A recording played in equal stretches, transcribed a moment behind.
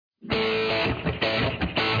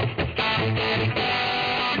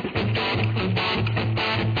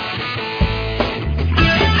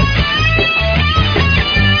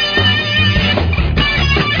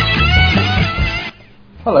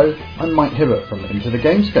Hello, I'm Mike Hibbert from Into the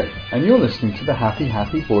Gamescape, and you're listening to the Happy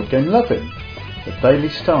Happy Board Game Lovin', the daily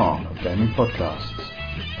star of gaming podcasts.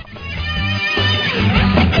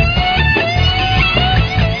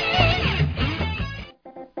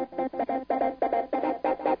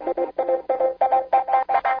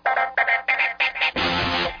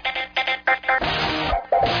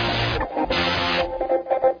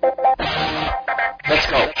 Let's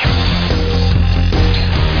go.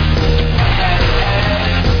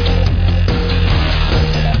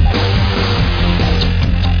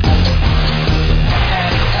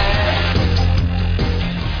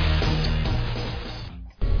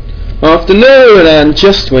 Afternoon, and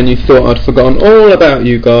just when you thought I'd forgotten all about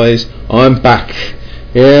you guys, I'm back.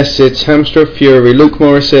 Yes, it's Hamster of Fury, Luke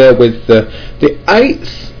Morris here with the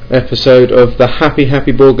 8th episode of the Happy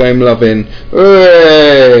Happy Board Game Lovin'.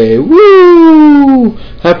 Hooray! Woo!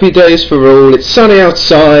 Happy days for all. It's sunny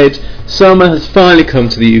outside. Summer has finally come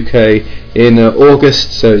to the UK in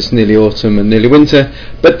August, so it's nearly autumn and nearly winter,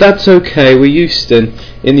 but that's okay.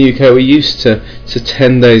 In the UK we're used to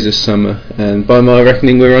 10 days of summer, and by my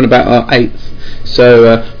reckoning we're on about our 8th,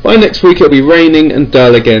 so by next week it'll be raining and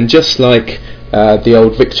dull again, just like the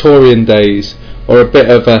old Victorian days, or a bit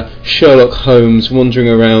of Sherlock Holmes wandering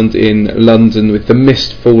around in London with the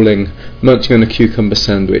mist falling, munching on a cucumber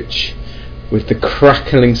sandwich, with the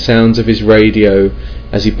crackling sounds of his radio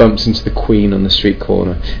as he bumps into the Queen on the street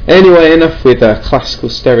corner. Anyway, enough with classical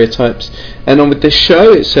stereotypes, and on with this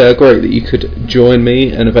show. It's great that you could join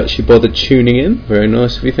me and have actually bothered tuning in. Very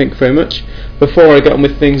nice of you, thank you very much. Before I get on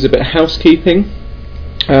with things, a bit of housekeeping.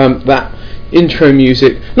 That intro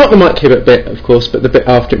music, not the Mike Hibbert bit of course, but the bit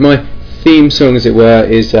after it, my theme song as it were,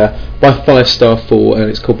 is by 5 Star Fall, and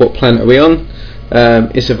it's called What Planet Are We On?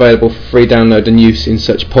 It's available for free download and use in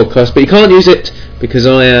such podcasts, but you can't use it because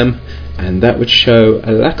I am, and that would show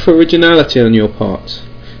a lack of originality on your part,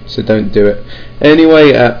 so don't do it.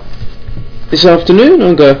 Anyway, this afternoon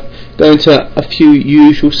I'm going to go into a few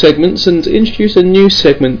usual segments and introduce a new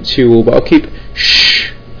segment to you all, but I'll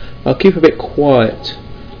keep a bit quiet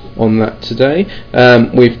on that today.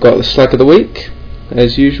 We've got the Slag of the Week,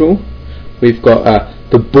 as usual. We've got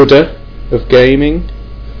the Buddha of gaming.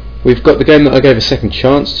 We've got the game that I gave a second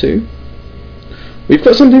chance to. We've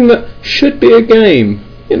got something that should be a game.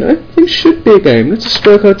 You know, things should be a game. Let's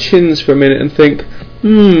stroke our chins for a minute and think,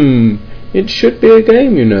 it should be a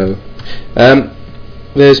game, you know.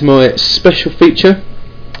 There's my special feature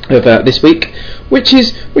of this week, which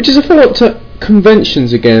is a follow-up to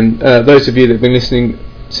conventions again. Those of you that have been listening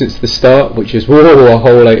since the start, which is a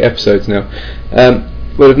whole 8 episodes now,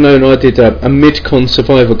 would have known I did a mid-con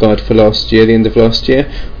survival guide for last year, the end of last year.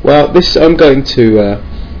 Well, I'm going to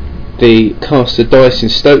the Caster Dice in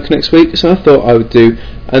Stoke next week, so I thought I would do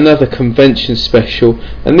another convention special,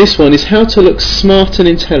 and this one is how to look smart and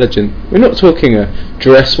intelligent. We're not talking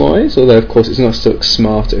dress-wise, although of course it's nice to look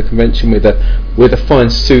smart at a convention with a fine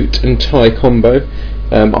suit and tie combo.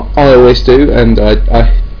 I always do, and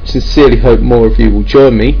I sincerely hope more of you will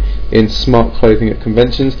join me in smart clothing at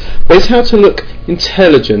conventions. But it's how to look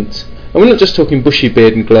intelligent. And we're not just talking bushy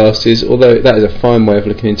beard and glasses, although that is a fine way of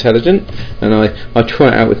looking intelligent, and I try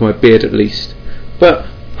it out with my beard at least. But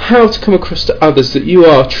how to come across to others that you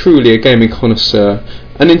are truly a gaming connoisseur,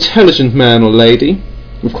 an intelligent man or lady.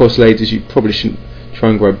 Of course, ladies, you probably shouldn't try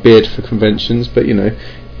and grow a beard for conventions, but you know,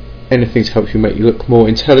 anything to help you make you look more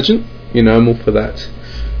intelligent, you know, I'm all for that.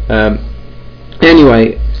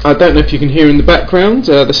 Anyway, I don't know if you can hear in the background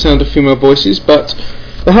the sound of female voices, but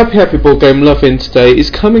the Happy Happy Board Game Lovin' today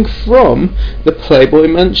is coming from the Playboy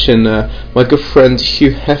Mansion. My good friend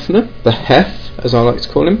Hugh Hefner, the Hef as I like to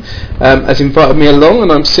call him, has invited me along,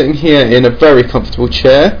 and I'm sitting here in a very comfortable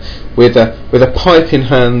chair with a pipe in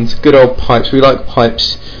hand. Good old pipes, we like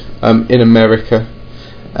pipes in America,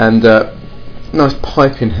 and nice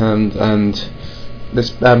pipe in hand, and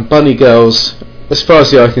there's bunny girls as far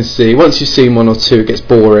as the eye can see. Once you've seen one or two, it gets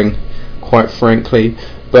boring, quite frankly.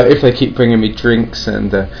 But if they keep bringing me drinks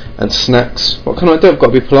and snacks, what can I do? I've got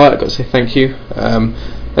to be polite. I've got to say thank you.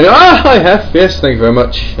 Hi, Hef. Yes, thank you very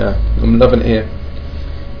much. I'm loving it here.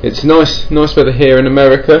 It's nice weather here in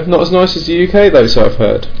America. Not as nice as the UK though, so I've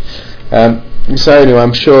heard. So anyway,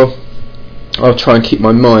 I'm sure I'll try and keep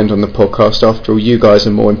my mind on the podcast. After all, you guys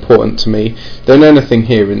are more important to me than anything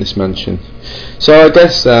here in this mansion. So I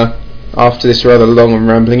guess after this rather long and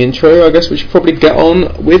rambling intro, I guess we should probably get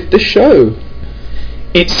on with the show.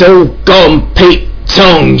 It's all gone Pete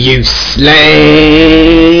Tong, you slag.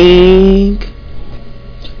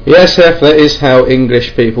 Yes, Hef, that is how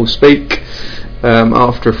English people speak.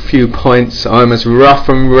 After a few pints, I'm as rough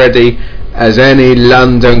and ready as any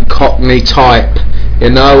London Cockney type. You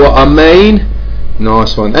know what I mean?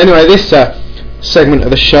 Nice one. Anyway, this segment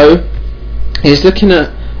of the show is looking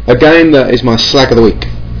at a game that is my slag of the week.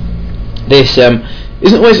 This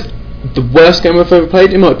isn't always the worst game I've ever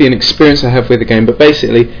played. It might be an experience I have with the game, but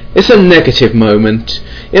basically it's a negative moment.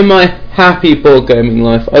 In my happy board gaming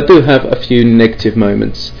life, I do have a few negative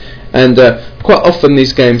moments, and quite often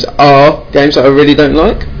these games are games that I really don't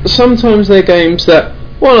like. Sometimes they're games that,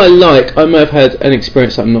 while I like, I may have had an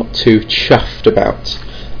experience that I'm not too chuffed about.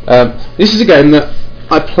 This is a game that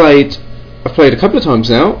I've played a couple of times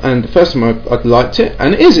now, and the first time I liked it,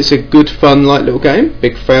 and it's a good, fun, light little game.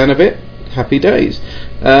 Big fan of it. Happy days.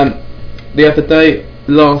 The other day,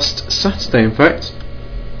 last Saturday in fact,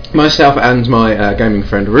 myself and my gaming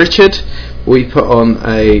friend Richard, we put on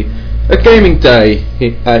a gaming day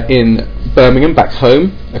in Birmingham, back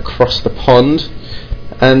home, across the pond,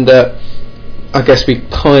 and I guess we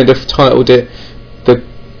kind of titled it the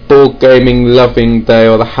Board Gaming Loving Day,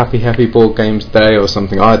 or the Happy Board Games Day, or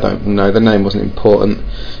something. I don't know, the name wasn't important.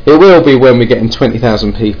 It will be when we get in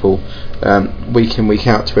 20,000 people week in, week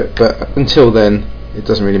out to it, but until then it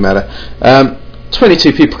doesn't really matter.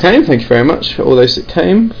 22 people came, thank you very much for all those that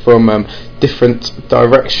came from different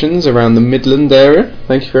directions around the Midland area,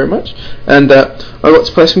 thank you very much. And I got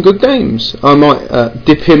to play some good games. I might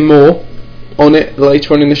dip in more on it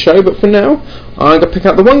later on in the show, but for now I'm going to pick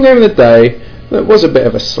out the one game of the day that was a bit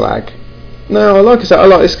of a slag. Now, like I said, I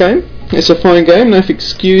like this game. It's a fine game. Now, if you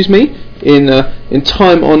excuse me in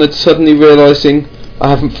time honoured suddenly realising I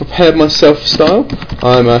haven't prepared myself for style,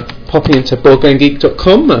 I'm popping into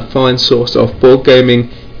BoardGameGeek.com, a fine source of board gaming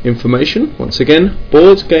information. Once again,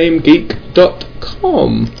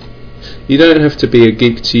 BoardGameGeek.com. You don't have to be a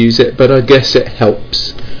geek to use it, but I guess it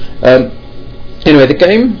helps. Anyway, the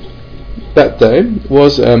game that day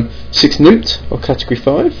was Six Nimmt, or Category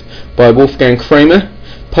 5, by Wolfgang Kramer,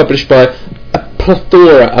 published by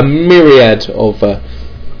a myriad of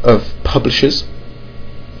publishers.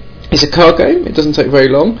 It's a card game. It doesn't take very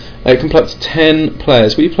long. It can play up to 10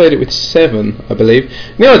 players. We played it with 7, I believe.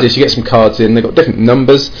 And the idea is you get some cards in. They've got different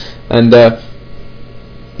numbers, and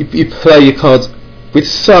you play your cards with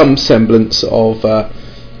some semblance of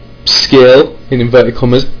skill, in inverted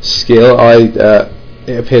commas, skill.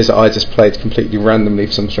 It appears that I just played completely randomly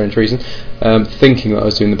for some strange reason, thinking that I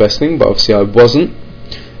was doing the best thing, but obviously I wasn't.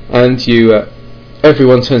 And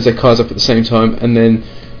everyone turns their cards up at the same time, and then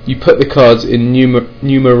you put the cards in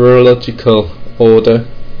numerological order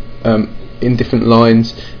in different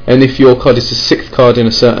lines, and if your card is the 6th card in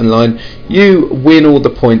a certain line, you win all the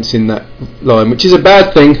points in that line, which is a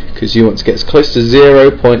bad thing because you want to get as close to 0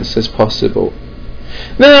 points as possible.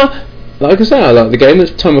 Now, like I say, I like the game. The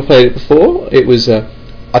time I played it before, it was I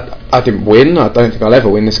didn't win. I don't think I'll ever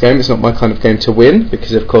win this game. It's not my kind of game to win,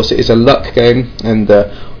 because of course it is a luck game, and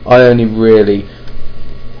I only really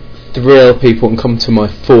thrill people and come to my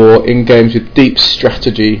fore in games with deep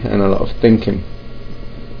strategy and a lot of thinking.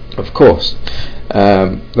 Of course,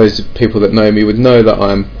 those people that know me would know that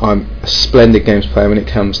I'm a splendid games player when it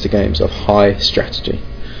comes to games of high strategy.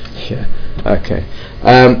 Yeah, okay.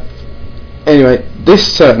 Anyway, this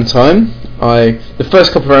certain time, the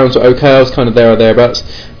first couple of rounds were okay. I was kind of there or thereabouts,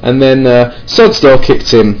 and then Sod's Law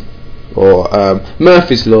kicked in, or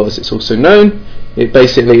Murphy's Law as it's also known. It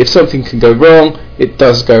basically, if something can go wrong, it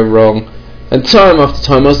does go wrong. And time after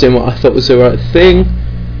time I was doing what I thought was the right thing,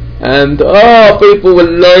 and people were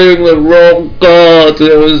laying the wrong cards.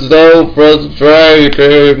 It was so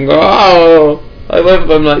frustrating. I went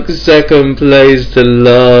from like 2nd place to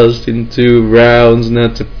last in 2 rounds and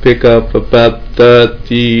had to pick up about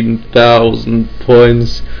 13,000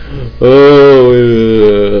 points.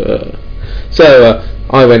 So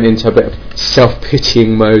I went into a bit of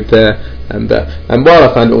self-pitying mode there, and while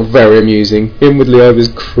I found it all very amusing, inwardly I was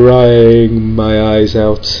crying my eyes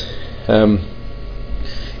out.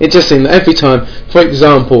 It just seemed that every time, for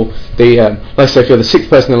example, like say if you're the 6th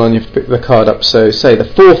person in the line, you have to pick the card up. So say the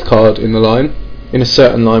 4th card in the line, in a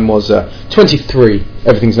certain line, was 23.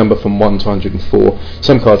 Everything's numbered from 1 to 104.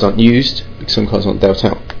 Some cards aren't used, because some cards aren't dealt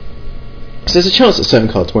out. So there's a chance that certain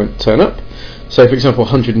cards won't turn up. So for example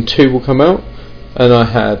 102 will come out, and I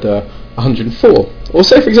had 104. Or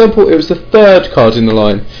say for example it was the 3rd card in the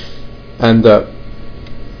line, and the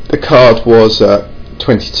card was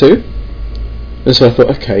 22. And so I thought,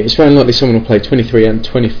 okay, it's very unlikely someone will play 23 and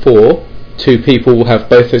 24. 2 people will have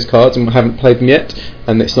both those cards and haven't played them yet,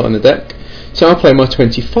 and it's not in the deck. So I'll play my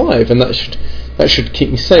 25, and that should keep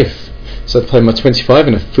me safe. So I play my 25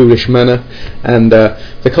 in a foolish manner, and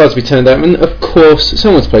the cards will be turned out, and of course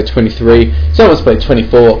someone's played 23, someone's played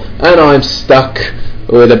 24, and I'm stuck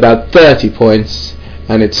with about 30 points,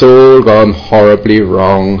 and it's all gone horribly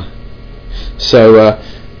wrong. So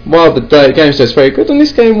while the game is very good, and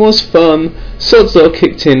this game was fun, Sod's Law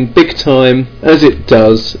kicked in big time, as it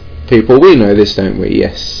does. People, we know this, don't we?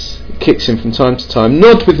 Yes. It kicks in from time to time.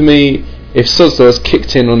 Nod with me if Sod's Law has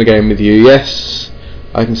kicked in on a game with you. Yes.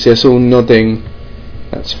 I can see us all nodding.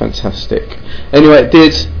 That's fantastic. Anyway, it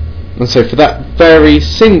did. And so for that very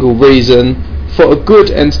single reason, for a good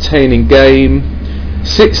entertaining game,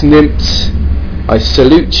 6 Nymphs, I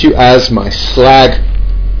salute you as my slag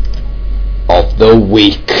of the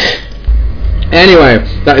week. Anyway,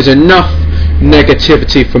 that is enough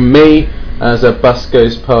negativity from me as a bus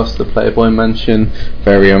goes past the Playboy Mansion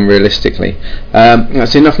very unrealistically.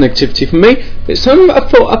 That's enough negativity from me. It's time I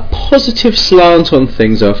thought a positive slant on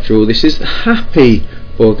things after all. This is happy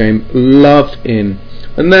board game love in,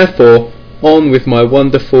 and therefore on with my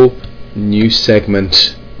wonderful new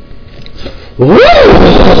segment.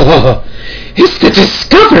 Whoa! It's the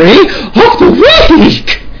discovery of the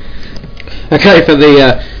week. Okay,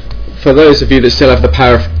 for those of you that still have the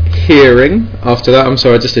power of hearing after that, I'm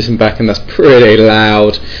sorry, I just listened back and that's pretty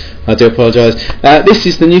loud. I do apologise. This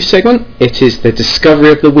is the new segment. It is the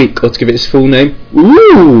discovery of the week, or to give it its full name,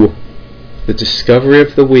 the discovery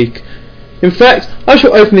of the week. In fact, I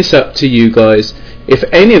shall open this up to you guys. If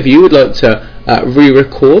any of you would like to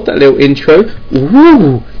re-record that little intro,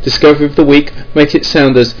 discovery of the week, make it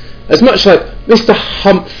sound as much like Mr.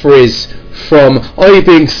 Humphreys from Are You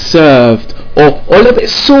Being Served, or a little bit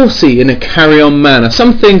saucy in a Carry On manner,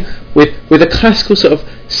 something with a classical sort of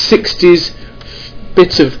 60s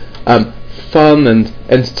bit of fun and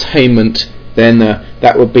entertainment, then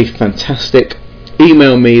that would be fantastic.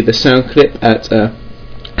 Email me the sound clip at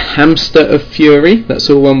Hamster of Fury, that's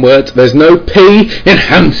all one word, there's no P in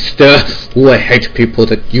hamster. I hate people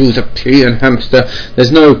that use a P in hamster.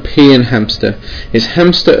 There's no P in hamster. It's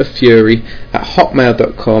Hamster of Fury at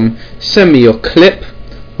hotmail.com. Send me your clip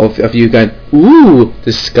of you going,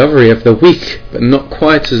 discovery of the week, but not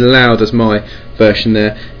quite as loud as my version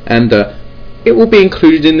there, and it will be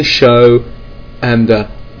included in the show, and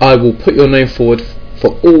I will put your name forward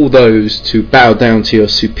for all those to bow down to your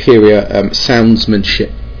superior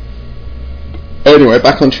soundsmanship. Anyway,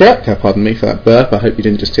 back on track. Pardon me for that burp. I hope you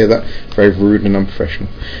didn't just hear that. Very rude and unprofessional.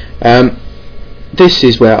 This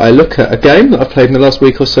is where I look at a game that I've played in the last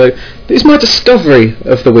week or so. This is my discovery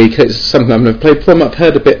of the week. It's something I've never played before, I've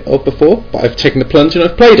heard a bit of before, but I've taken the plunge and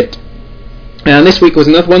I've played it. And this week was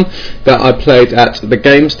another one that I played at the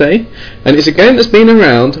Games Day, and it's a game that's been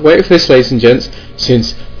around, wait for this ladies and gents,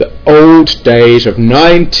 since the old days of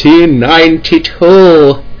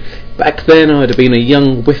 1992. Back then I'd have been a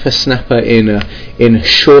young whippersnapper in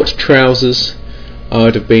short trousers.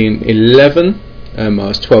 I'd have been 11. I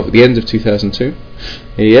was 12 at the end of 2002.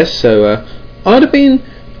 Yes, so I'd have been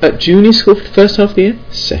at junior school for the first half of the year,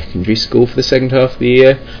 secondary school for the second half of the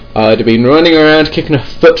year. I'd have been running around, kicking a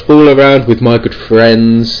football around with my good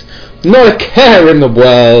friends, not a care in the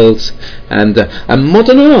world, and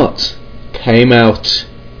modern art came out.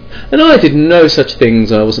 And I did no such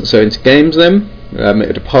things. I wasn't so into games then. It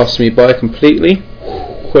would have passed me by completely,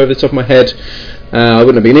 over the top of my head. I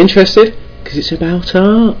wouldn't have been interested, because it's about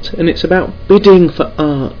art, and it's about bidding for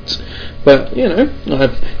art. But, you know,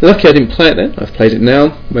 lucky I didn't play it then. I've played it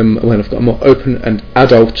now, when I've got a more open and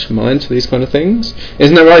adult mind to these kind of things.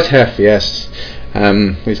 Isn't that right, Hef? Yes.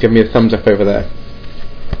 He's giving me a thumbs up over there.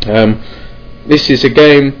 This is a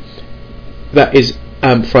game that is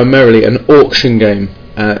primarily an auction game.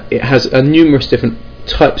 It has numerous different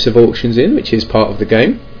types of auctions in, which is part of the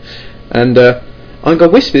game. And I'm going to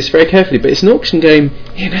whisper this very carefully, but it's an auction game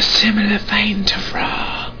in a similar vein to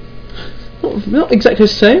Ra. Not exactly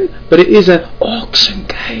the same, but it is an auction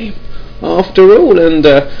game after all, and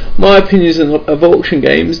my opinions of auction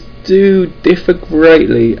games do differ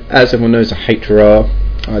greatly. As everyone knows, I hate Ra.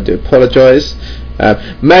 I do apologise.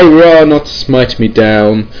 May Ra not smite me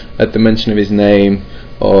down at the mention of his name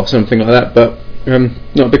or something like that, but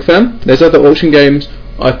not a big fan. There's other auction games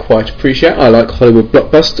I quite appreciate. I like Hollywood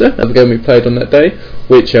Blockbuster, the game we played on that day,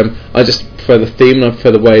 which I just prefer the theme and I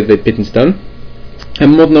prefer the way the bidding's done.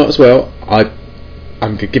 And modern art as well, I'm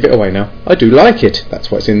going to give it away now. I do like it. That's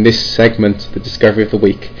what's in this segment, the discovery of the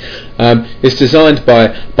week. It's designed by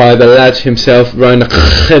the lad himself, Rainer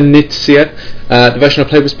Knizia. The version I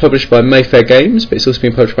played was published by Mayfair Games, but it's also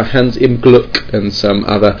been published by Hans im Glück and some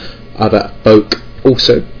other folk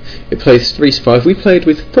also. It plays 3 to 5. We played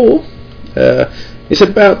with 4. It's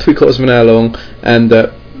about 3/4 of an hour long, and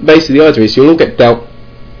basically the idea is you'll all get dealt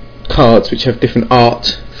cards which have different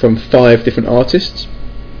art from 5 different artists.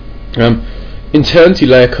 In turn, you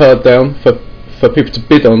lay a card down for people to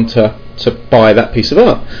bid on to buy that piece of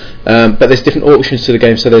art. But there's different auctions to the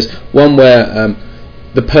game. So there's one where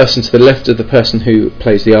the person to the left of the person who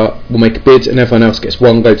plays the art will make a bid, and everyone else gets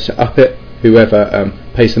one go to up it. Whoever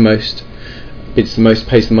pays the most, bids the most,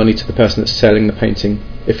 pays the money to the person that's selling the painting.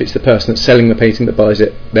 If it's the person that's selling the painting that buys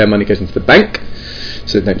it, their money goes into the bank,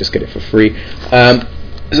 so they don't just get it for free.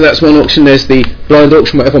 So that's one auction. There's the blind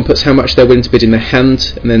auction where everyone puts how much they're willing to bid in their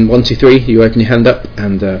hand, and then 1, 2, 3, you open your hand up,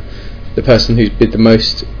 and the person who's bid the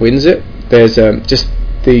most wins it. There's just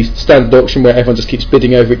the standard auction where everyone just keeps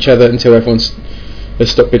bidding over each other until everyone's has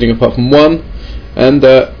stopped bidding apart from one, and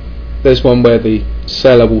there's one where the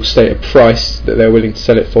seller will state a price that they're willing to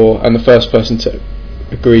sell it for, and the first person to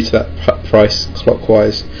agree to that price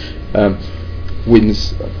clockwise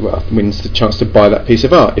wins the chance to buy that piece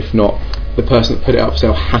of art. If not, the person that put it up for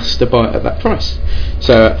sale has to buy it at that price.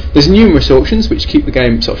 So there's numerous auctions which keep the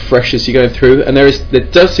game sort of fresh as you go through, and there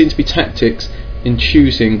does seem to be tactics in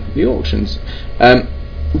choosing the auctions.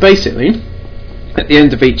 Basically, at the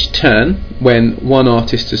end of each turn, when one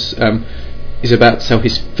artist is about to sell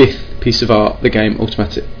his 5th piece of art, the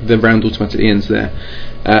round automatically ends there.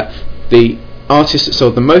 The artist that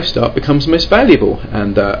sold the most art becomes the most valuable,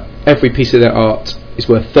 and every piece of their art is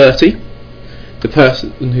worth 30. The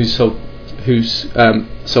person who's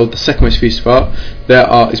sold the second most piece of art, their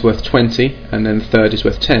art is worth 20, and then the third is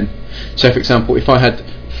worth 10. So, for example, if I had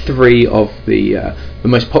 3 of the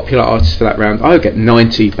most popular artists for that round, I would get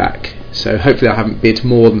 90 back. So hopefully I haven't bid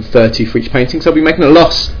more than 30 for each painting, so I'll be making a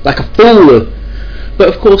loss like a fool. But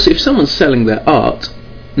of course, if someone's selling their art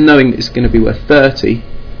knowing it's going to be worth 30,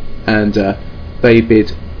 and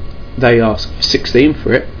they ask for 16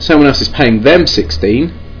 for it, someone else is paying them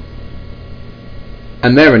 16,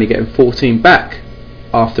 and they're only getting 14 back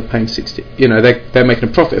after paying 16. You know, they're making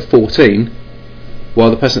a profit of 14,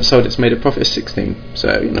 while the person that sold it's made a profit of 16.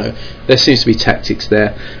 So, you know, there seems to be tactics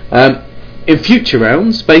there. In future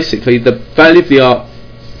rounds, basically, the value of the art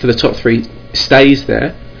for the top 3 stays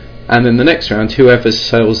there, and then the next round, whoever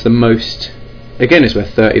sells the most, again, is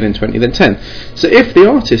worth 30, then 20, then 10. So if the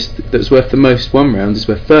artist that's worth the most one round is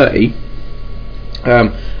worth 30,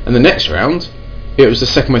 and the next round, it was the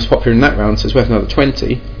second most popular in that round, so it's worth another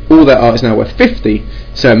 20, all their art is now worth 50,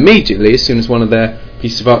 so immediately, as soon as one of their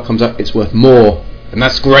pieces of art comes up, it's worth more, and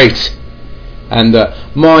that's great. And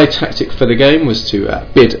my tactic for the game was to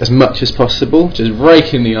bid as much as possible, just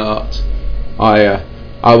rake in the art. I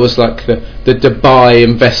was like the Dubai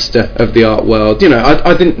investor of the art world. You know,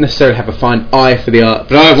 I didn't necessarily have a fine eye for the art,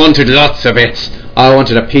 but I wanted lots of it. I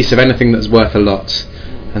wanted a piece of anything that's worth a lot.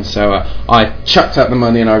 And so I chucked out the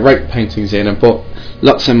money and I raked paintings in and brought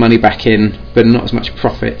lots of money back in, but not as much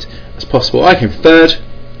profit as possible. I came third.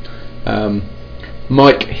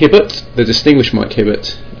 Mike Hibbert, the distinguished Mike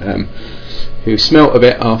Hibbert, who smelt a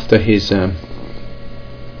bit after his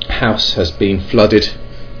house has been flooded.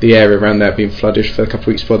 The area around there had been flooded for a couple of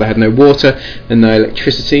weeks before. They had no water and no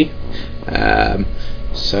electricity,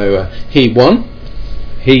 so he won.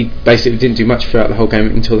 He basically didn't do much throughout the whole game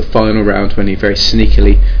until the final round, when he very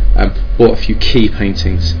sneakily bought a few key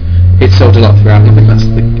paintings. He'd sold a lot throughout, and I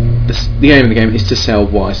think that's the aim of the game, is to sell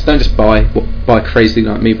wise. Don't just buy crazily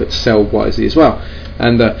like me, but to sell wisely as well.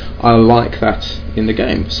 And I like that in the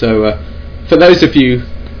game. So for those of you,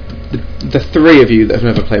 the 3 of you that have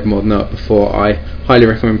never played Modern Art before, I highly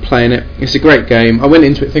recommend playing it. It's a great game. I went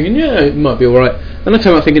into it thinking, yeah, it might be alright, and I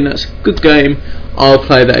came out thinking, that's a good game, I'll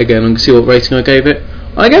play that again and see what rating I gave it.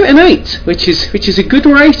 I gave it an 8, which is a good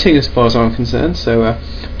rating as far as I'm concerned, so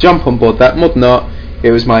jump on board that. Modern Art,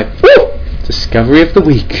 it was my discovery of the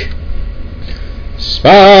week.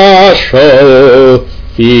 Special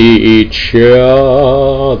feature,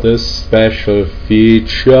 the special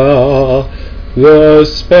feature, the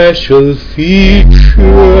special feature.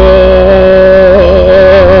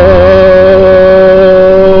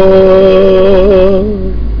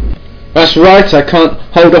 That's right, I can't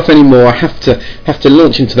hold off anymore. I have to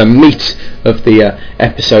launch into the meat of the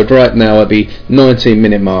episode right now at the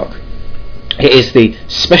 19-minute mark. It is the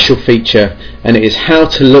special feature, and it is how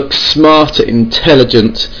to look smart and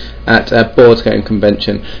intelligent at a board game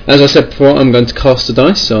convention. As I said before, I'm going to cast a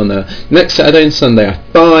dice on next Saturday and Sunday. A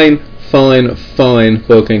fine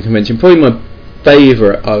board game convention. Probably my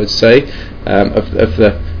favourite, I would say, of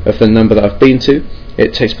the number that I've been to.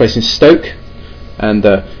 It takes place in Stoke, and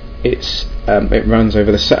it runs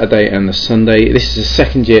over the Saturday and the Sunday. This is the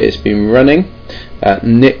second year it's been running.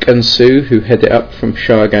 Nick and Sue, who head it up from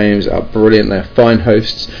Shire Games, are brilliant. They're fine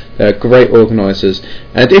hosts, they're great organisers,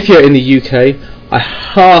 and if you're in the UK, I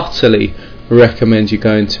heartily recommend you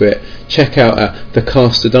going to it. Check out the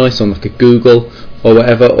Caster Dice on like a Google or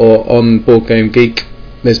whatever, or on Board Game Geek.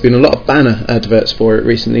 There's been a lot of banner adverts for it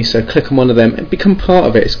recently, so click on one of them and become part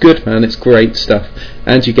of it. It's good, man, it's great stuff.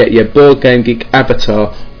 And you get your Board Game Geek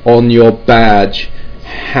avatar on your badge.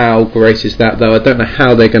 How great is that, though? I don't know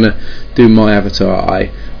how they're going to do my avatar.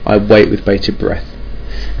 I wait with bated breath.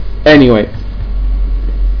 Anyway,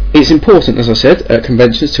 it's important, as I said, at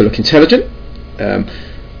conventions to look intelligent.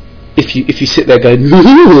 If you sit there going,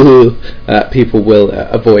 people will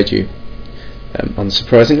avoid you,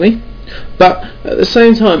 unsurprisingly. But at the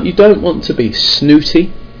same time, you don't want to be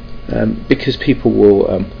snooty, because people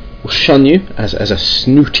will shun you as a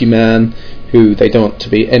snooty man who they don't want to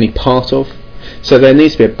be any part of. So there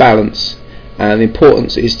needs to be a balance, and the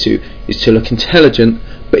importance is to look intelligent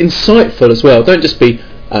but insightful as well. Don't just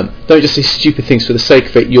say stupid things for the sake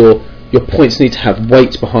of it. Your points need to have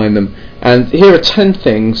weight behind them. And here are 10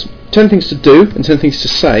 things to do and 10 things to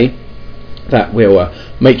say that will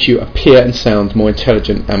make you appear and sound more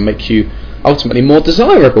intelligent and make you ultimately more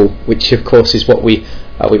desirable, which of course is what we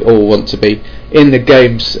all want to be in the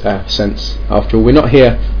games sense. After all, we're not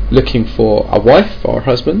here looking for a wife or a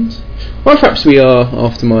husband, or perhaps we are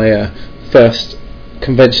after my first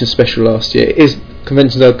convention special last year.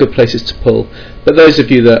 Conventions are good places to pull, but those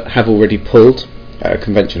of you that have already pulled,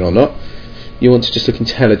 convention or not, you want to just look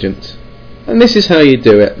intelligent, and this is how you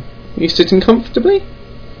do it. Are you sitting comfortably?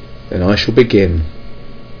 Then I shall begin.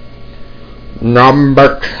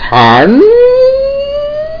 Number 10.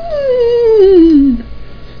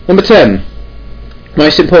 Number 10.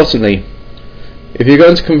 Most importantly, if you're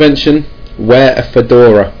going to convention, wear a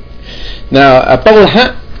fedora. Now, a bowler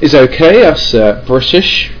hat is okay. Us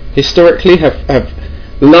British historically have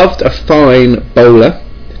loved a fine bowler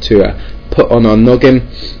to put on our noggin.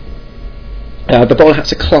 The bowler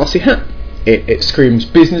hat's a classy hat. It screams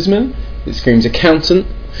businessman, it screams accountant,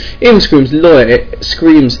 it even screams lawyer. It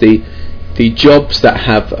screams the jobs that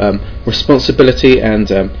have responsibility and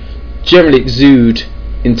generally exude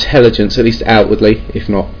intelligence, at least outwardly, if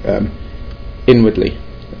not inwardly.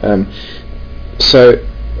 So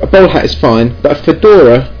a bowler hat is fine, but a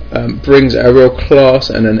fedora brings a real class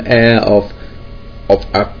and an air of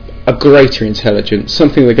a greater intelligence,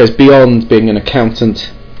 something that goes beyond being an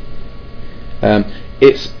accountant.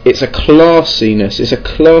 It's a classiness, it's a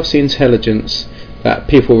classy intelligence that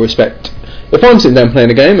people respect. If I'm sitting down playing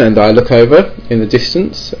a game and I look over in the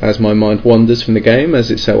distance as my mind wanders from the game, as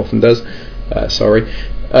it so often does, I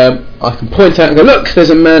can point out and go, look, there's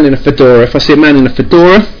a man in a fedora. If I see a man in a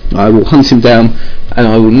fedora, I will hunt him down, and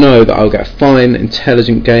I will know that I'll get a fine,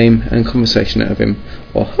 intelligent game and conversation out of him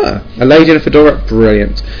or her. A lady in a fedora,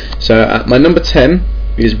 brilliant. So my number 10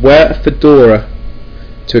 is wear a fedora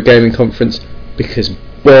to a gaming conference, because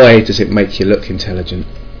boy does it make you look intelligent.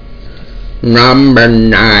 Number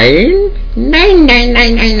 9. Number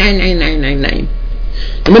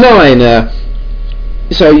 9.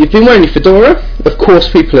 So you've been wearing your fedora. Of course,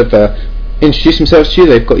 people have introduced themselves to you.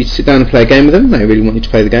 They've got you to sit down and play a game with them. They really want you to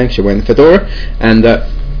play the game because you're wearing the fedora, and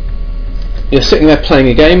you're sitting there playing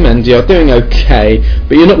a game and you're doing okay,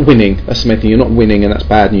 but you're not winning. That's the main thing. You're not winning, and that's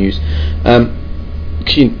bad news.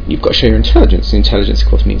 You've got to show your intelligence. And intelligence, of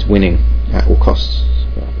course, means winning at all costs.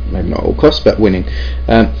 Well, maybe not at all costs, but winning.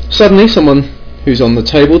 Suddenly, someone who's on the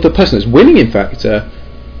table, the person that's winning, in fact, sort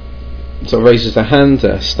of raises their hand,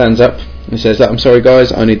 stands up, and says, "I'm sorry,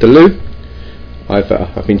 guys, I need the loo.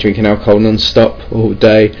 I've been drinking alcohol non-stop all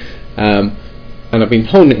day, and I've been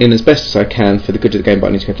holding it in as best as I can for the good of the game, but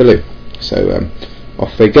I need to go to the loo." So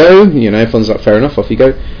off they go. Everyone's like, "Fair enough." Off you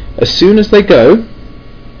go. As soon as they go,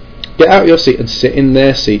 get out of your seat and sit in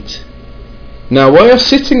their seat. Now, while you're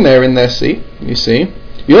sitting there in their seat, you see,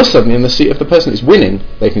 you're suddenly in the seat of the person that's winning.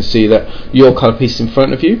 They can see that your colour pieces in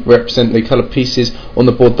front of you represent the colour pieces on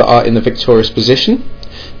the board that are in the victorious position,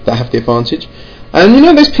 that have the advantage.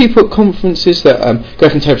 And those people at conferences that go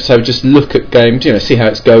from table to table, just look at games, see how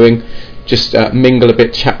it's going, just mingle a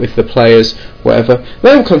bit, chat with the players, whatever.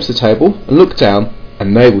 They will come to the table and look down,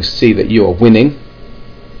 and they will see that you are winning.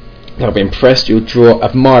 They'll be impressed. You'll draw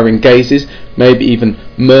admiring gazes, maybe even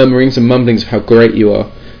murmurings and mumblings of how great you are.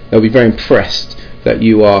 They'll be very impressed that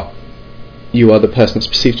you are the person that's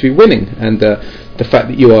perceived to be winning, and the fact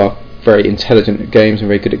that you are very intelligent at games and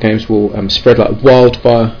very good at games will spread like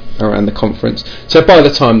wildfire around the conference. So by the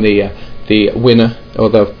time the winner or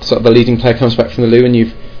the leading player comes back from the loo and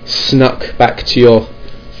you've snuck back to your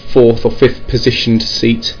 4th or 5th positioned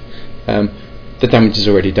seat, the damage is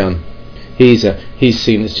already done. He's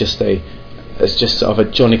seen as just sort of a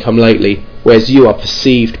Johnny-come-lately, whereas you are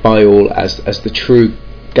perceived by all as the true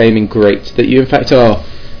gaming great that you in fact are.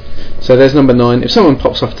 So there's number 9. If someone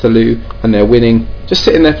pops off to the loo and they're winning, just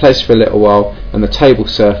sit in their place for a little while, and the table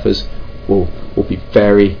surfers will be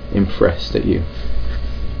very impressed at you.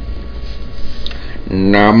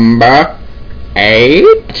 Number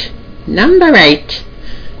 8. Number 8.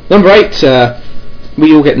 Number 8,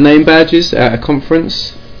 we all get name badges at a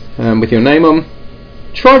conference with your name on.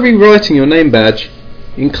 Try rewriting your name badge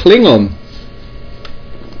in Klingon.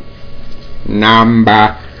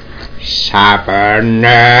 Number 7.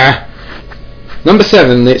 Number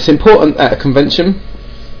 7, it's important at a convention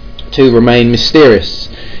to remain mysterious.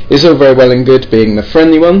 It's all very well and good being the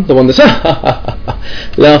friendly one, the one that's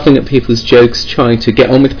laughing at people's jokes, trying to get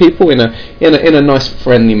on with people in a nice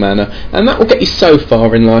friendly manner, and that will get you so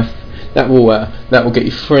far in life. That will get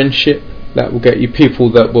you friendship. That will get you people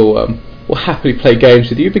that will happily play games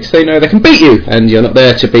with you because they know they can beat you, and you're not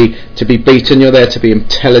there to be beaten. You're there to be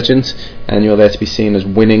intelligent, and you're there to be seen as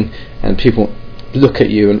winning. And people look at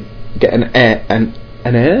you and get an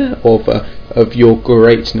air of your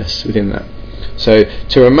greatness within that. So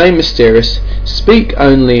to remain mysterious, speak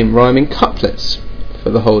only in rhyming couplets for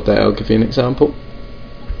the whole day. I'll give you an example.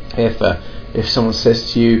 If someone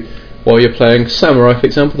says to you while you're playing Samurai, for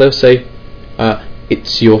example, they'll say,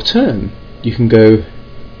 "It's your turn." You can go,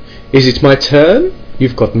 "Is it my turn?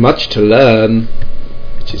 You've got much to learn,"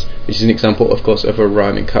 which is an example, of course, of a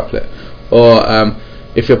rhyming couplet. Or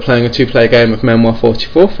if you're playing a 2-player game of Memoir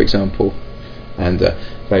 44, for example, and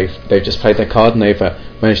they've just played their card and they've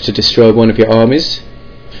managed to destroy one of your armies,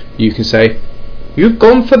 you can say, "You've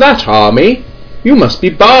gone for that army. You must be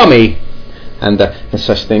balmy." And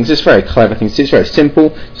such things. It's very clever things. It's very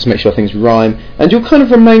simple. Just make sure things rhyme, and you'll kind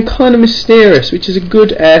of remain kind of mysterious, which is a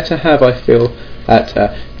good air to have, I feel, at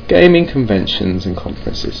gaming conventions and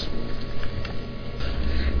conferences.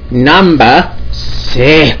 Number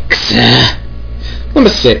 6. Number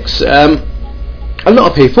 6. A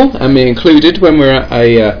lot of people, and me included, when we're at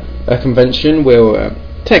a convention, will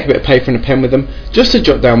take a bit of paper and a pen with them just to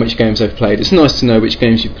jot down which games they've played. It's nice to know which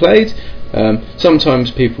games you've played.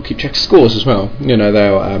 Sometimes people keep track of scores as well. You know,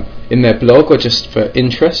 they'll in their blog, or just for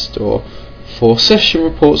interest, or for session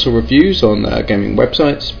reports or reviews on gaming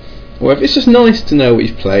websites. Or it's just nice to know what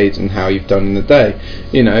you've played and how you've done in the day.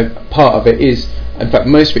 You know, part of it is, in fact,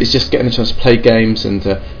 most of it is just getting a chance to play games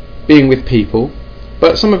and being with people.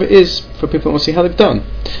 But some of it is for people who want to see how they've done.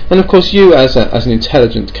 And of course, you as an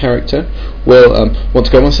intelligent character will want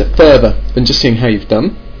to go one step further than just seeing how you've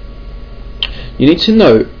done. You need to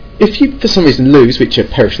know, if you for some reason lose, which I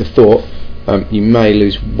perish the thought, you may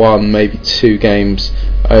lose 1, maybe 2 games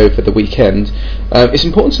over the weekend. It's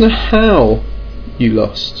important to know how you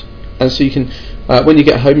lost, and so you can, when you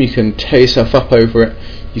get home, you can tear yourself up over it.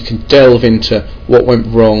 You can delve into what went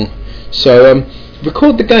wrong. So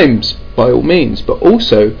record the games by all means, but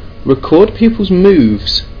also record people's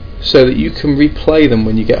moves so that you can replay them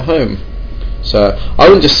when you get home. So I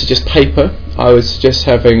wouldn't just suggest paper. I would suggest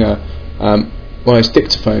having one of those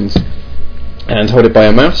dictaphones and hold it by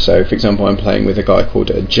your mouth. So for example, I'm playing with a guy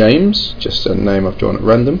called James, just a name I've drawn at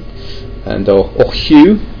random, and or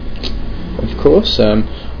Hugh, of course.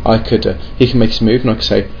 I could he can make his move, and I could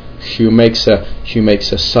say Hugh makes a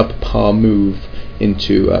subpar move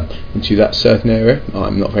into that certain area.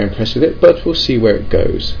 I'm not very impressed with it, but we'll see where it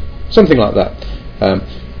goes. Something like that.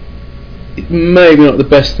 Maybe not the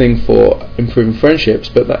best thing for improving friendships,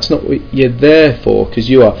 but that's not what you're there for, because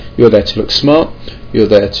you're there to look smart. You're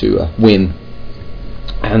there to win.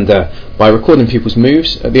 And by recording people's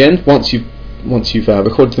moves at the end, once you've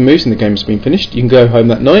recorded the moves and the game's been finished, you can go home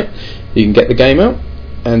that night. You can get the game out,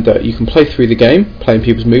 and you can play through the game, playing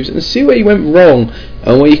people's moves, and see where you went wrong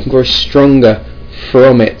and where you can grow stronger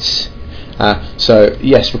from it. So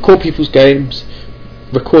yes, record people's games,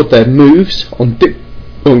 record their moves on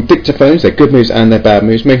dictaphones, their good moves and their bad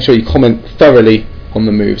moves. Make sure you comment thoroughly on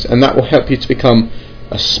the moves, and that will help you to become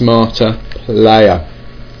a smarter player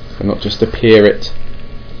and not just appear it.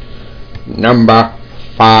 Number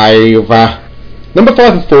 5. Number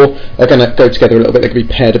 5 and 4 are going to go together a little bit. They're going to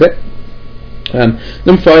be paired a bit.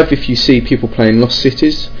 Number 5, if you see people playing Lost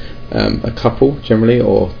Cities, a couple generally,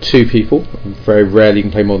 or 2 people, very rarely you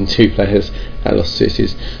can play more than 2 players at Lost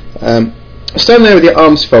Cities, stand there with your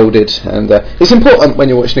arms folded, and it's important when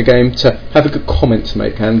you're watching a game to have a good comment to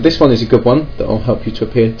make, and this one is a good one that will help you to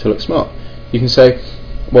appear to look smart. You can say,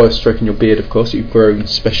 while stroking your beard, of course, that you've grown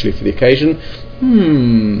specially for the occasion,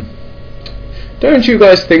 don't you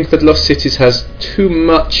guys think that Lost Cities has too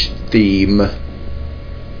much theme?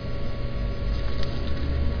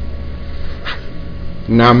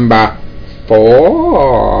 Number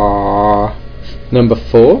 4. Number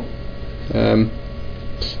 4.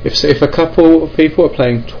 If a couple of people are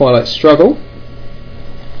playing Twilight Struggle,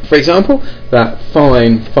 for example, that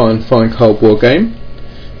fine Cold War game,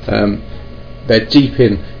 they're deep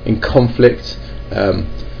in conflict,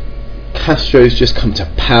 Castro's just come to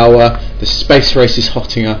power, the space race is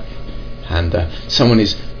hotting up, and someone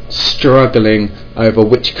is struggling over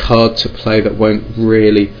which card to play that won't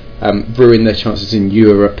really ruin their chances in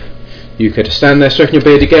Europe. You could stand there stroking your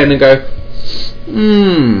beard again and go,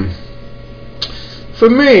 for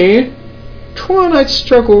me, Twilight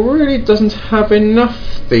Struggle really doesn't have enough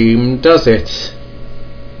theme, does it?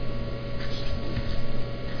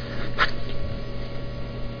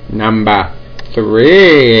 Number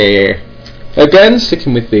 3. Again,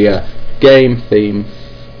 sticking with the game theme,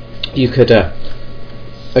 you could,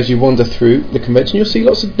 as you wander through the convention, you'll see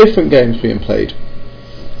lots of different games being played.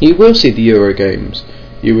 You will see the Euro games,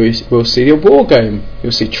 you will see the war game,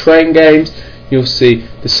 you'll see train games, you'll see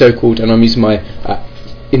the so-called, and I'm using my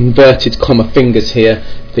inverted comma fingers here,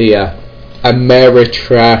 the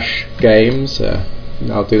Ameritrash games.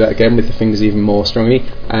 I'll do that again with the fingers even more strongly.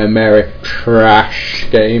 Ameritrash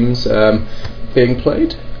games being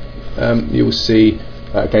played. You will see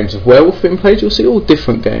games of werewolf being played. You'll see all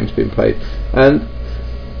different games being played, and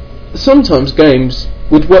sometimes games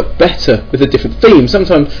would work better with a different theme.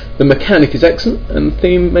 Sometimes the mechanic is excellent and the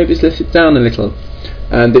theme maybe is let it down a little.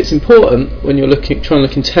 And it's important when you're trying to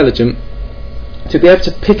look intelligent to be able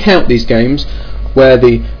to pick out these games where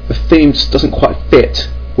the theme just doesn't quite fit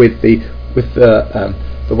with the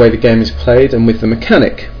way the game is played and with the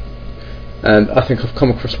mechanic. And I think I've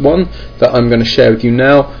come across one that I'm going to share with you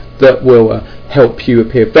now that will help you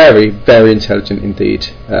appear very, very intelligent indeed.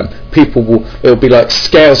 It'll be like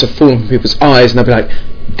scales are falling from people's eyes, and they'll be like,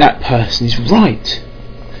 that person is right.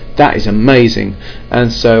 That is amazing.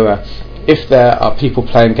 And so if there are people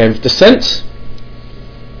playing Game of Descent,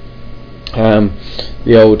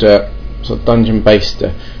 the old sort of dungeon-based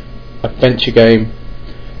adventure game,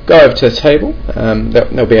 go over to the table.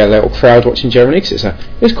 There'll be a little crowd watching generally because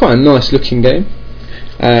it's quite a nice looking game.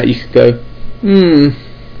 You could go,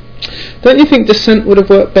 don't you think Descent would have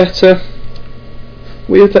worked better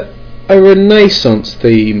with a Renaissance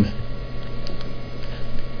theme?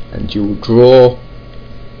 And you'll draw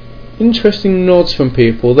interesting nods from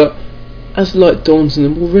people that, as light dawns on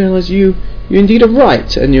them, will realise you indeed are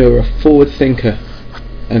right, and you're a forward thinker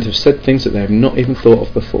and have said things that they have not even thought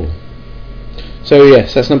of before. So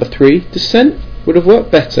yes, that's number 3. Descent would have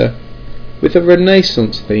worked better with a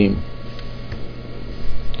Renaissance theme.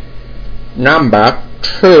 Number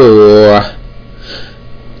 2.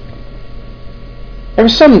 There are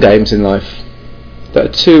some games in life that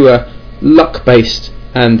are too luck based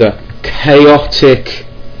and chaotic.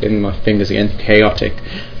 In my fingers again, chaotic.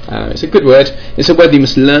 It's a good word. It's a word you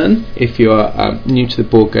must learn if you are new to the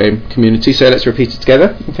board game community. So let's repeat it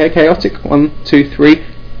together. Okay, chaotic. 1, 2, 3.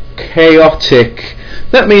 Chaotic.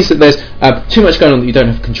 That means that there's too much going on that you don't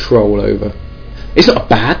have control over. It's not a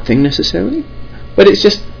bad thing necessarily, but it's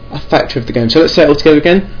just a factor of the game. So let's say it all together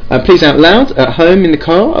again. Please out loud, at home, in the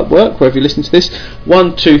car, at work, wherever you listen to this.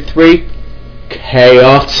 1, 2, 3.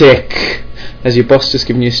 Chaotic. Has your boss just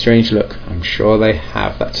given you a strange look? I'm sure they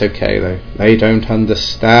have. That's okay though. They don't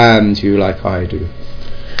understand you like I do.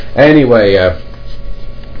 Anyway,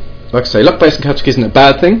 like I say, luck-based and chaotic isn't a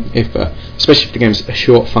bad thing, especially if the game's a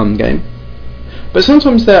short, fun game. But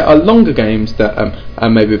sometimes there are longer games that are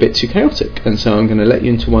maybe a bit too chaotic, and so I'm going to let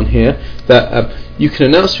you into one here that you can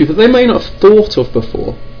announce to people they may not have thought of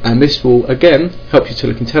before, and this will again help you to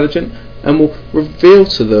look intelligent and will reveal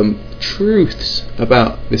to them truths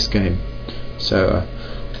about this game. So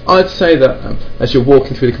I'd say that as you're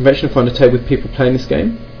walking through the convention and find a table with people playing this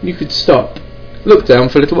game, you could stop, look down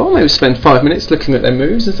for a little while, maybe spend 5 minutes looking at their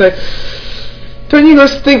moves and say, don't you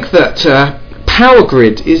guys think that Power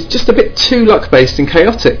Grid is just a bit too luck-based and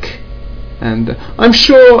chaotic? And I'm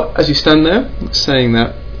sure as you stand there saying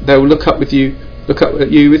that, they'll look up at you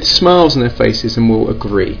with smiles on their faces and will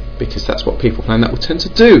agree, because that's what people playing that will tend to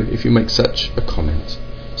do if you make such a comment.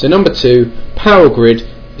 So number 2, Power Grid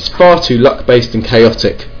is far too luck-based and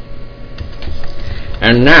chaotic.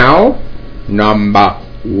 And now, number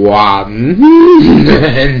 1.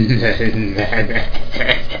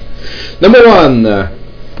 Number 1.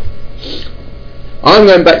 I'm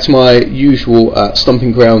going back to my usual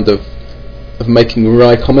stomping ground of making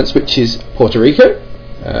wry comments, which is Puerto Rico.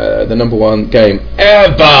 The number 1 game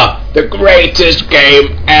Ever! The greatest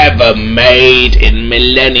game ever made in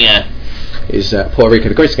millennia. Is Puerto Rico,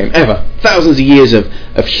 the greatest game ever. Thousands of years of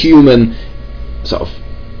human sort of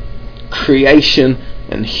creation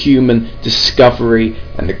and human discovery,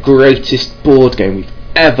 and the greatest board game we've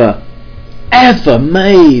ever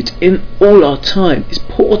made in all our time is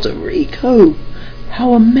Puerto Rico.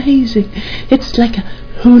 How amazing! It's like a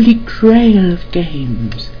holy grail of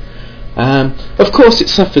games. Of course it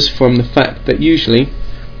suffers from the fact that usually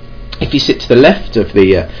If you sit to the left of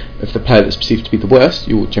the player that's perceived to be the worst,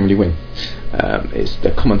 you will generally win. It's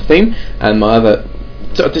the common theme. And my other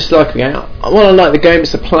sort of dislike of the game, well, I like the game,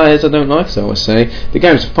 it's the players I don't like. So I always say the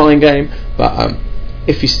game's a fine game, but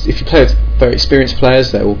if you play with very experienced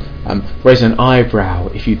players, they will raise an eyebrow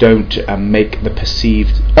if you don't make the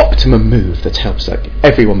perceived optimum move that helps like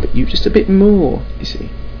everyone but you just a bit more, you see.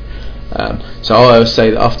 So I always say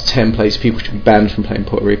that after 10 plays, people should be banned from playing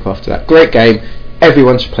Puerto Rico after that. Great game.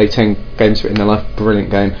 Everyone should play 10 games of it in their life.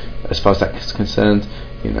 Brilliant game. As far as that's concerned,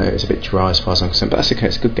 it's a bit dry as far as I'm concerned, but that's okay.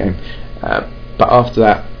 It's a good game. But after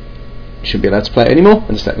that, you shouldn't be allowed to play it anymore,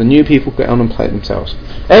 and just let the new people get on and play it themselves.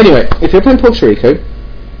 Anyway, if you're playing Puerto Rico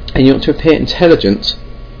and you want to appear intelligent,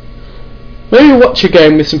 maybe watch a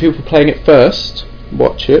game with some people playing it first.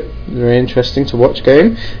 Watch it. Very interesting to watch a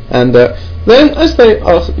game, and then as they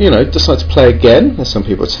are, decide to play again, as some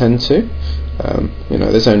people tend to.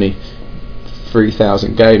 There's only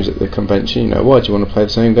 3,000 games at the convention. Why do you want to play the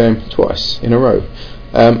same game twice in a row?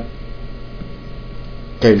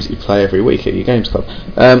 Games that you play every week at your games club.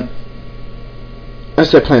 As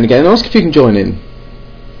they're playing again, ask if you can join in.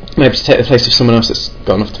 Maybe to take the place of someone else that's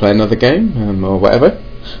gone off to play another game, or whatever.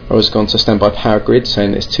 Or has gone to Standby Power Grid,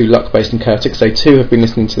 saying that it's too luck-based and chaotic, because they too have been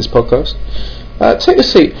listening to this podcast. Take a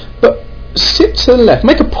seat, but sit to the left.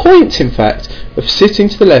 Make a point, in fact, of sitting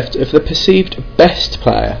to the left of the perceived best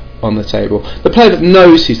player on the table. The player that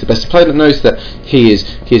knows he's the best, the player that knows that he is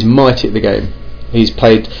mighty at the game. He's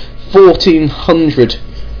played 1,400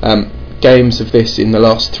 games of this in the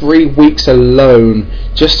last 3 weeks alone,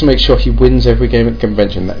 just to make sure he wins every game at the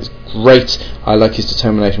convention. That is great. I like his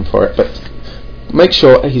determination for it, but make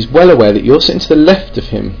sure he's well aware that you're sitting to the left of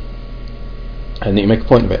him, and that you make a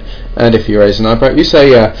point of it. And if you raise an eyebrow, you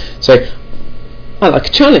say, I like a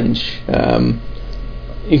challenge.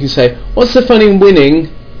 You can say, what's the fun in winning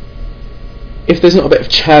if there's not a bit of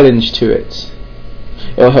challenge to it?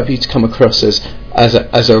 It'll help you to come across as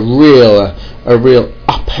a real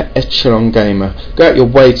upper echelon gamer. Go out your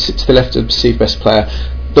way to sit to the left of the perceived best player.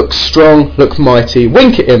 Look strong, look mighty,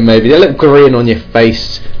 wink at him maybe, a little grin on your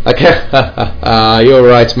face, like, you're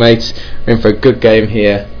right mate, we're in for a good game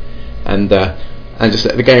here, and just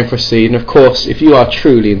let the game proceed. And of course, if you are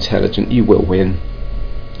truly intelligent, you will win,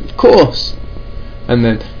 of course, and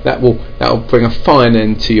then that will bring a fine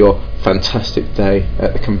end to your fantastic day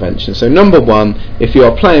at the convention. So number 1, if you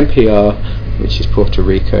are playing PR, which is Puerto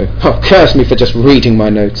Rico, curse me for just reading my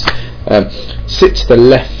notes, sit to the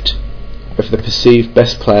left of the perceived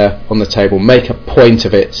best player on the table, make a point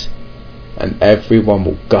of it, and everyone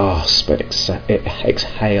will gasp and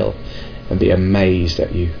exhale and be amazed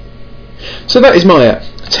at you. So that is my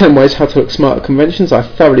 10 ways how to look smart at conventions. I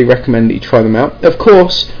thoroughly recommend that you try them out. Of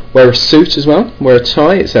course, wear a suit as well, wear a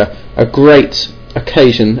tie. It's a great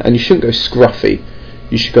occasion, and you shouldn't go scruffy.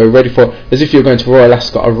 You should go ready for, as if you're going to Royal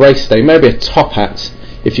Ascot, a race day. Maybe a top hat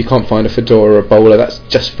if you can't find a fedora or a bowler, that's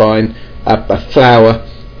just fine. A flower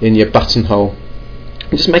in your buttonhole.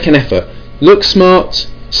 And just make an effort. Look smart,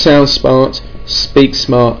 sound smart, speak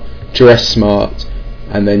smart, dress smart,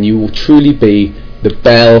 and then you will truly be the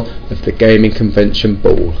belle of the gaming convention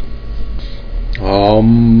ball. Oi!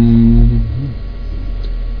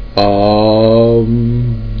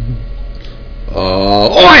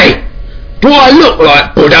 Do I look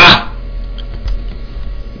like Buddha?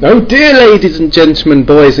 Oh dear, ladies and gentlemen,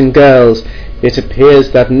 boys and girls, it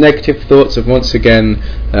appears that negative thoughts have once again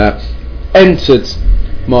entered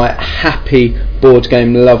my happy board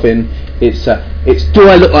game loving. It's Do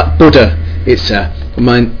I Look Like Buddha? It's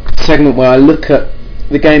my segment where I look at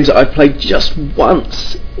the games that I've played just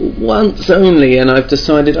once only, and I've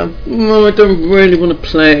decided I don't really want to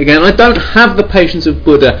play it again. I don't have the patience of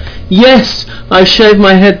Buddha. Yes, I've shaved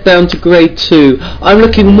my head down to grade 2. I'm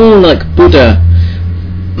looking more like Buddha.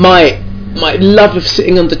 My love of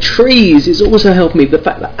sitting under trees is also helped me. The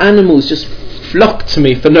fact that animals just flock to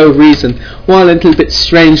me for no reason, while a little bit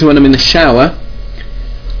strange when I'm in the shower.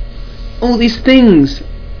 All these things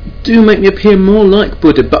do make me appear more like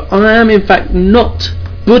Buddha, but I am in fact not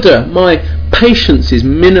Buddha. My patience is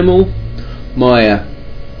minimal. My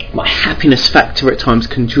happiness factor at times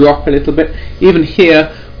can drop a little bit. Even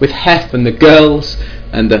here with Hef and the girls,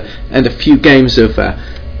 and a few games of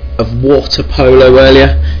water polo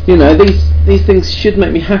earlier. These things should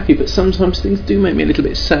make me happy, but sometimes things do make me a little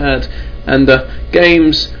bit sad. And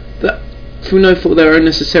games that, through no fault of their own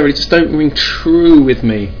necessarily, just don't ring true with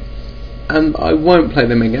me. And I won't play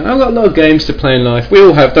them again. I've got a lot of games to play in life. We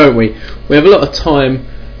all have, don't we? We have a lot of time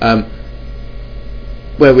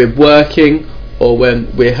where we're working, or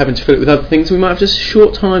when we're having to fill it with other things. We might have just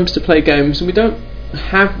short times to play games, and we don't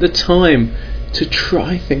have the time to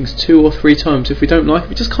try things 2 or 3 times. If we don't like it,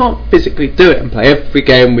 we just can't physically do it and play every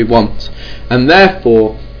game we want. And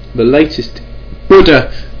therefore, the latest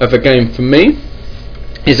Buddha of a game for me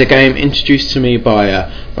is a game introduced to me by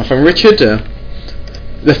my friend Richard.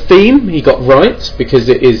 The theme he got right, because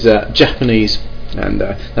it is Japanese, and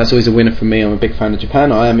that's always a winner for me. I'm a big fan of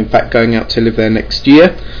Japan. I am in fact going out to live there next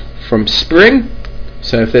year from spring,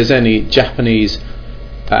 so if there's any Japanese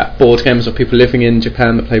board gamers or people living in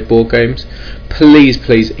Japan that play board games,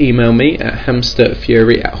 please email me at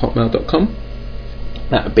hamsterfury@hotmail.com.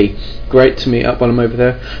 That would be great to meet up while I'm over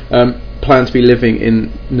there. Plan to be living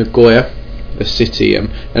in Nagoya, the city,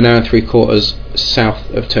 an hour and 3/4 south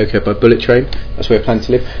of Tokyo by bullet train. That's where I plan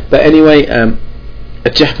to live. But anyway, a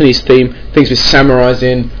Japanese theme, things with samurais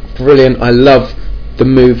in, brilliant. I love the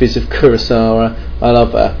movies of Kurosawa. I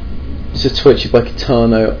love Satoshi by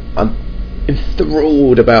Kitano. I'm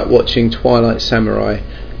enthralled about watching Twilight Samurai,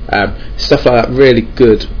 stuff like that. Really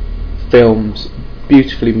good films,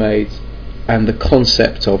 beautifully made, and the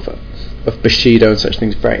concept of Bushido and such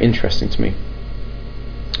things is very interesting to me,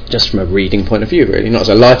 just from a reading point of view, really, not as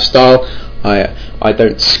a lifestyle. I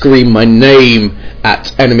don't scream my name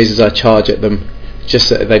at enemies as I charge at them, just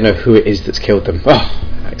so that they know who it is that's killed them. Oh,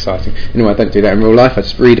 how exciting. Anyway, I don't do that in real life. I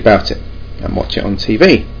just read about it and watch it on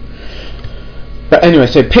TV. But anyway,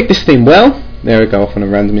 so pick this theme well. There we go, off on a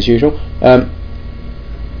random as usual.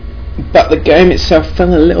 But the game itself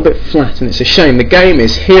fell a little bit flat, and it's a shame. The game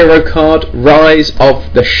is Hero Card Rise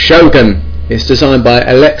of the Shogun. It's designed by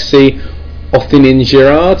Alexei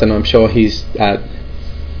Othinin-Girard, and I'm sure he's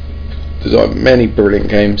designed many brilliant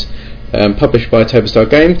games. Published by Tobestar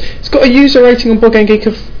Game. It's got a user rating on Board Game Geek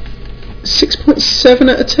of 6.7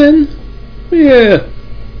 out of 10. Yeah.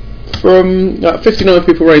 From 59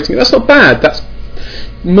 people rating it. That's not bad. That's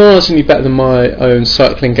marginally better than my own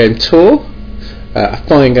cycling game Tour, a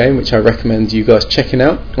fine game which I recommend you guys checking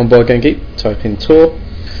out on Board Game Geek. Type in Tour,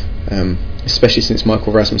 especially since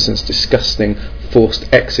Michael Rasmussen's disgusting forced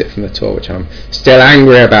exit from the Tour, which I'm still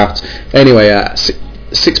angry about. Anyway,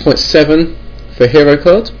 6.7 for Hero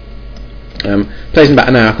Card. Plays in about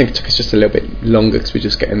an hour. I think it took us just a little bit longer because we're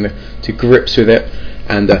just getting to grips with it.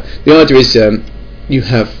 And the idea is you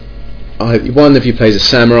have one of you plays a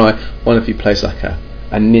samurai, one of you plays like a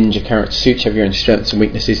ninja character. So each have your own strengths and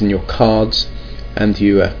weaknesses in your cards, and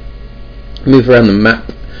you move around the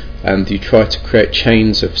map, and you try to create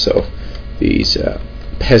chains of sort of these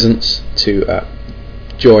peasants to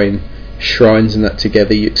join shrines and that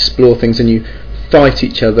together. You explore things and you fight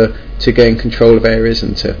each other to gain control of areas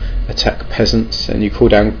and to attack peasants, and you call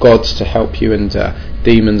down gods to help you, and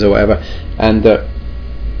demons or whatever. And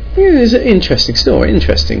it's an interesting story,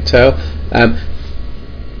 interesting tale.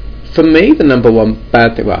 For me, the number one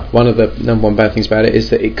bad thing, well, one of the number one bad things about it is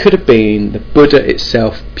that it could have been the Buddha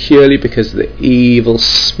itself, purely because of the evil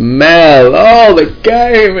smell. Oh, the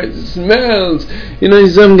game, it smells. You know, in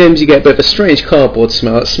some games you get a bit of a strange cardboard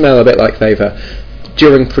smell. It smells a bit like they've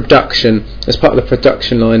during production, as part of the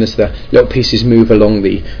production line, as the little pieces move along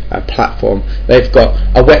the platform, they've got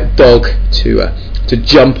a wet dog to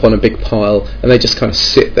jump on a big pile, and they just kind of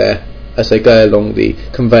sit there as they go along the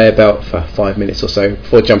conveyor belt for 5 minutes or so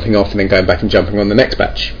before jumping off and then going back and jumping on the next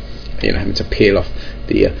batch. You know, having to peel off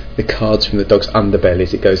the cards from the dog's underbelly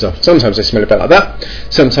as it goes off. Sometimes they smell a bit like that.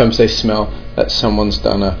 Sometimes they smell that someone's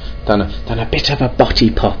done a bit of a body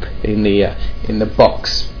pop in the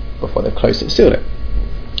box before they've closed it and sealed it.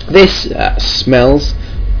 This smells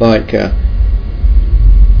like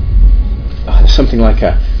something like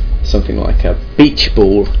a beach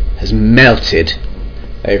ball has melted.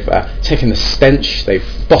 They've taken the stench, they've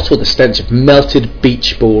bottled the stench of melted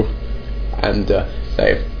beach ball, and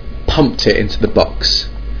they've pumped it into the box.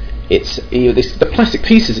 The plastic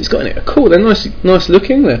pieces it's got in it are cool. They're nice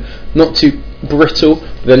looking. They're not too brittle.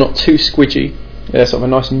 They're not too squidgy. They're sort of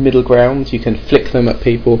a nice middle ground. You can flick them at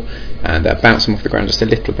people and bounce them off the ground just a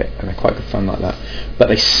little bit, and they're quite good fun like that. But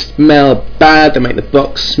they smell bad. They make the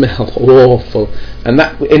box smell awful, and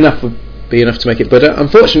that would be enough to make it Buddha.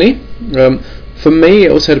 Unfortunately, for me,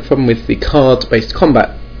 it also had a problem with the card-based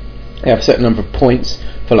combat. They have a certain number of points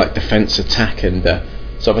for like defense, attack, and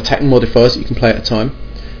sort of attack modifiers that you can play at a time.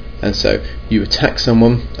 And so you attack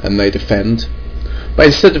someone and they defend. But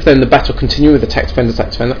instead of then the battle continuing with attack, defend,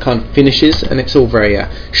 that kind of finishes, and it's all very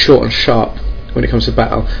short and sharp when it comes to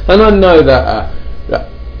battle. And I know that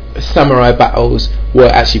samurai battles were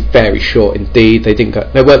actually very short indeed. They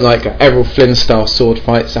weren't like Errol Flynn style sword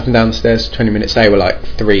fights up and down the stairs for 20 minutes. They were like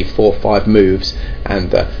 3, 4, 5 moves,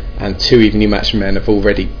 and 2 evenly matched men have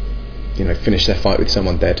already, finished their fight with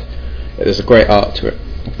someone dead. There's a great art to it.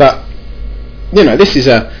 But this is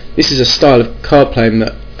a style of card playing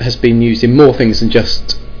that has been used in more things than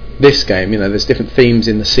just this game. You know, there's different themes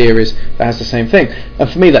in the series that has the same thing, and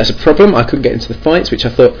for me that's a problem. I couldn't get into the fights, which I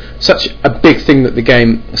thought such a big thing that the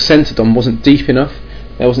game centred on wasn't deep enough.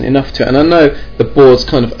 There wasn't enough to it, and I know the board's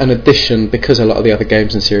kind of an addition because a lot of the other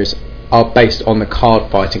games in the series are based on the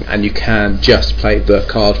card fighting, and you can just play the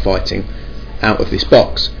card fighting out of this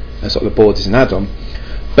box, and sort of the board is an add-on.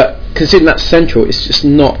 But considering that's central, it's just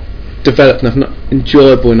not developed enough, not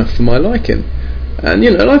enjoyable enough for my liking. And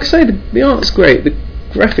you know, like I say, the art's great, the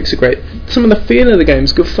graphics are great, some of the feel of the game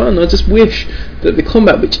is good fun. I just wish that the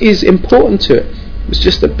combat, which is important to it, was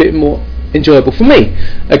just a bit more enjoyable for me.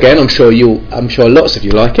 Again, I'm sure lots of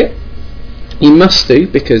you like it. You must do,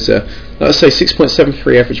 because like I say,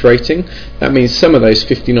 6.73 average rating. That means some of those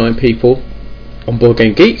 59 people on Board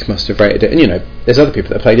Game Geek must have rated it, and you know, there's other people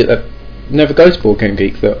that played it that never go to Board Game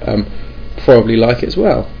Geek that probably like it as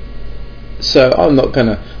well. So I'm not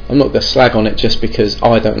gonna slag on it just because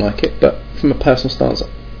I don't like it, but from a personal stance,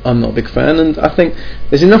 I'm not a big fan, and I think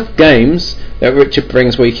there's enough games that Richard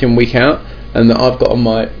brings week in, week out, and that I've got on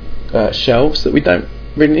my shelves that we don't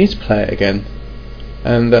really need to play it again.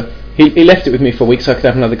 And he left it with me for a week so I could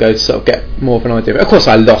have another go to sort of get more of an idea. Of course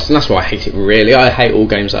I lost, and that's why I hate it really. I hate all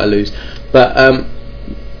games that I lose. But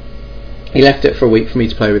he left it for a week for me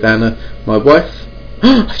to play with Anna, my wife.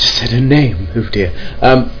 I just said her name, oh dear.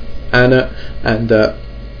 Anna, and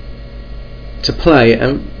to play,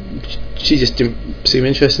 and she just didn't seem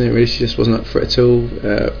interested in it really. She just wasn't up for it at all,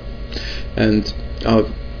 and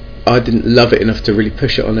I didn't love it enough to really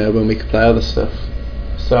push it on her when we could play other stuff.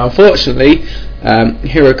 So unfortunately,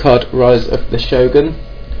 Hero Card Rise of the Shogun,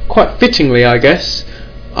 quite fittingly I guess,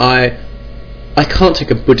 I can't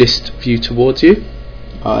take a Buddhist view towards you.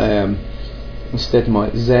 Instead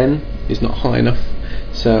my Zen is not high enough,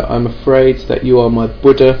 so I'm afraid that you are my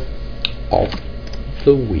Buddha of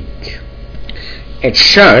the week. It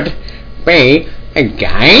should be a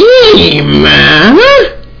game.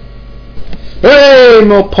 Hey,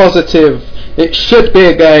 more positive. It should be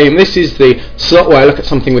a game. This is the slot where I look at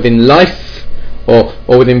something within life, or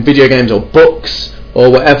within video games, or books, or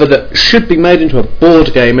whatever that should be made into a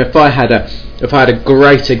board game. If I had a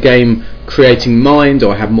greater game creating mind,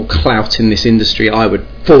 or I had more clout in this industry, I would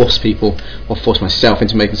force people, or force myself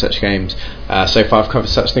into making such games. So far I've covered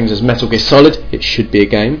such things as Metal Gear Solid. It should be a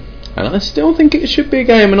game, and I still think it should be a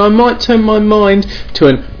game, and I might turn my mind to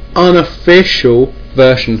an unofficial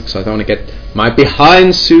version, because I don't want to get my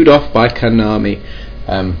behind sued off by Konami.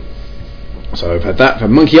 So I've had that for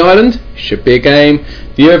Monkey Island. Should be a game.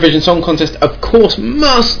 The Eurovision Song Contest, of course,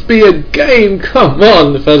 must be a game. Come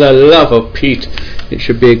on, for the love of Pete, it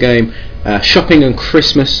should be a game. Shopping and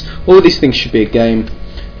Christmas, all these things should be a game.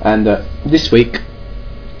 And this week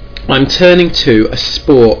I'm turning to a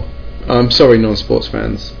sport. I'm sorry, non-sports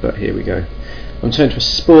fans, but here we go. I'm turning to a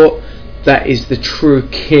sport that is the true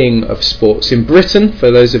king of sports in Britain.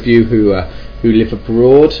 For those of you who live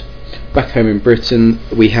abroad, back home in Britain,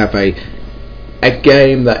 we have a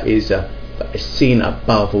game that is seen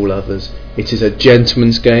above all others. It is a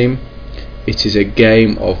gentleman's game. It is a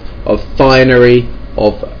game of finery,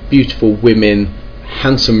 of beautiful women,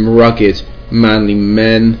 handsome, rugged, manly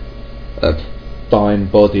men, fine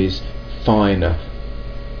bodies, fine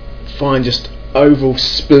just overall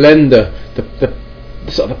splendour. The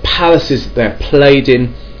sort of the palaces that they're played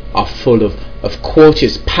in are full of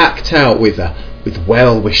courtiers packed out with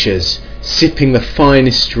well-wishers, sipping the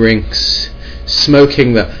finest drinks,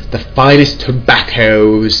 smoking the finest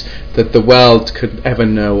tobaccos that the world could ever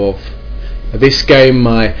know of. This game,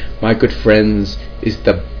 my good friends, is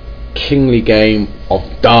the kingly game of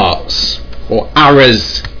darts, or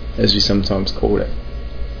arras as we sometimes call it.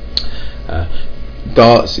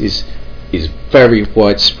 Darts is very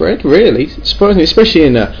widespread, really, surprisingly, especially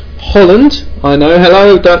in Holland. I know.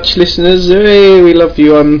 Hello, Dutch listeners. Hey, we love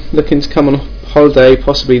you. I'm looking to come on holiday,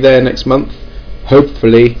 possibly there next month.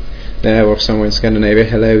 Hopefully there, or somewhere in Scandinavia.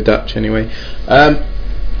 Hello, Dutch, anyway.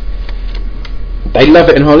 They love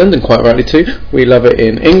it in Holland, and quite rightly too. We love it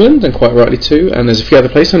in England, and quite rightly too. And there's a few other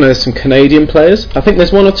places. I know there's some Canadian players. I think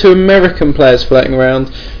there's one or two American players floating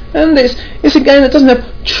around. And it's a game that doesn't have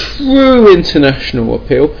true international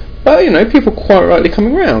appeal, but you know, people quite rightly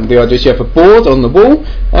coming around. The idea is you have a board on the wall,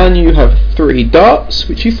 and you have 3 darts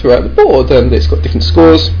which you throw at the board, and it's got different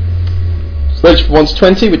scores, ranging from 1 to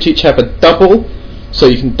 20, which each have a double, so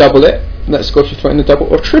you can double it. And that score if you throw in the double,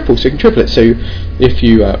 or triple, so you can triple it. So if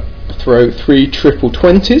you throw 3 triple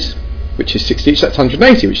 20s, which is 60 each, that's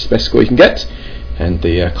 180, which is the best score you can get. And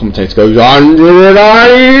the commentator goes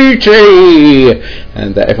 180,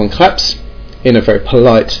 and everyone claps in a very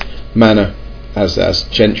polite manner, as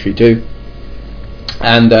gentry do.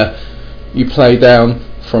 And you play down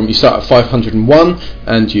you start at 501,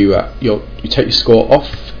 and you take your score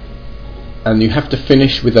off, and you have to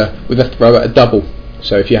finish with a throw at a double.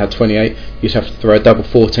 So if you had 28, you'd have to throw a double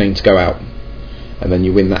 14 to go out, and then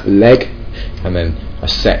you win that leg. And then a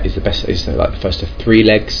set is like the first of 3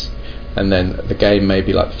 legs, and then the game may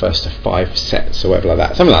be like the first of 5 sets or whatever like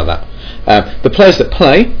that, something like that. The players that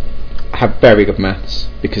play have very good maths,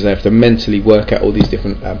 because they have to mentally work out all these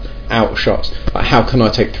different out shots. Like, how can I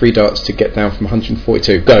take 3 darts to get down from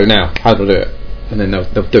 142? Go now. How do I do it? And then they'll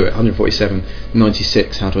do it. 147,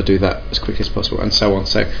 96. How do I do that as quickly as possible? And so on.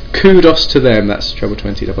 So kudos to them. That's treble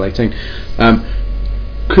 20 double 18.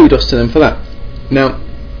 Kudos to them for that. Now,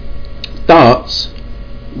 darts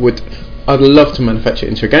I'd love to manufacture it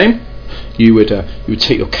into a game. You would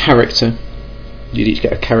take your character. You'd each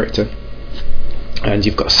get a character, and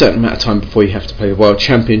you've got a certain amount of time before you have to play the World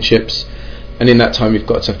Championships, and in that time you've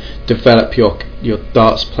got to develop your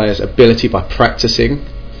darts player's ability by practicing,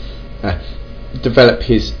 develop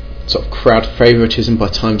his sort of crowd favouritism by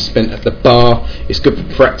time spent at the bar. It's good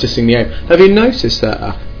for practicing the aim. Have you noticed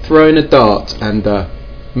that throwing a dart and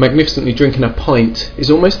magnificently drinking a pint is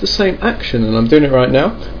almost the same action? And I'm doing it right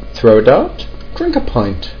now. Throw a dart, drink a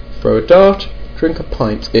pint. Throw a dart, drink a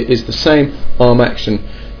pint. It is the same arm action,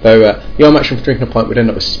 though the arm action for drinking a pint would end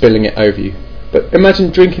up with spilling it over you. But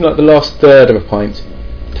imagine drinking like the last third of a pint.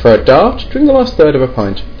 Throw a dart, drink the last third of a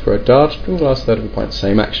pint. Throw a dart, drink the last third of a pint.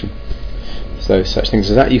 Same action. So such things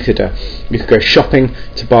as that. You could go shopping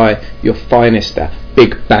to buy your finest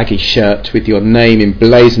big baggy shirt with your name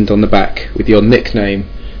emblazoned on the back, with your nickname,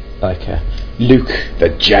 like Luke the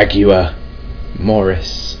Jaguar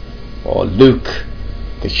Morris, or Luke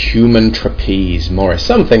the Human Trapeze Morris,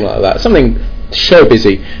 something like that, something show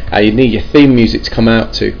busy. You need your theme music to come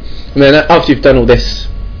out to, and then after you've done all this,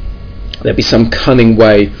 there'll be some cunning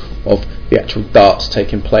way of the actual darts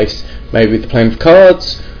taking place, maybe with the playing of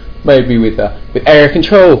cards, maybe with area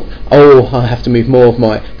control. Oh, I have to move more of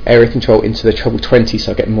my area control into the treble 20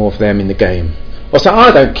 so I get more of them in the game. Or so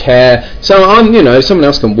I don't care. So someone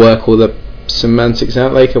else can work all the semantics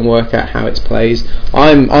out. They can work out how it plays.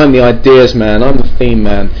 I'm the ideas man. I'm the theme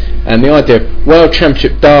man. And the idea of World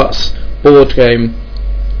Championship Darts board game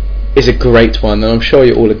is a great one, and I'm sure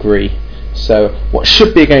you all agree. So what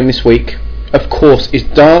should be a game this week, of course, is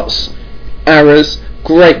darts. Arras,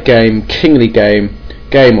 great game, kingly game.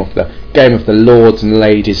 Game of the lords and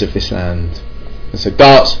ladies of this land. And so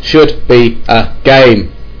darts should be a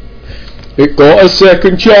game. It got a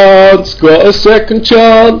second chance, got a second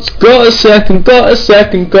chance, got a second chance.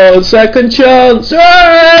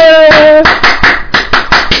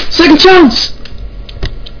 Second chance!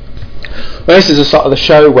 Well, this is the start of the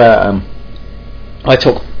show where I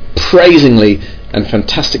talk praisingly and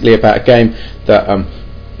fantastically about a game that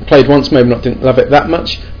played once, maybe didn't love it that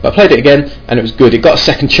much, but I played it again and it was good. It got a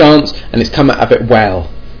second chance and it's come out of it well.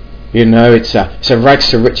 It's a rags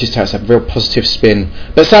to riches tale. It's a real positive spin.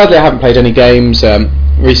 But sadly, I haven't played any games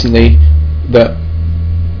recently that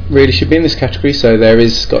really should be in this category. So there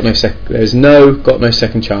is no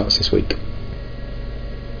second chance this week.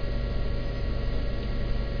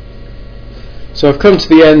 So I've come to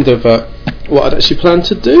the end of what I'd actually planned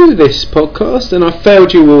to do this podcast, and I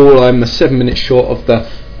failed you all. I'm 7 minutes short of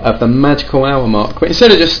the magical hour mark. But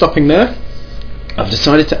instead of just stopping there, I've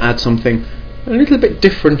decided to add something a little bit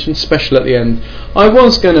different and special at the end. I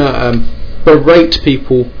was going to berate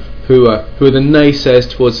people who are the naysayers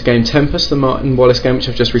towards the game Tempest, the Martin Wallace game, which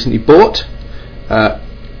I've just recently bought,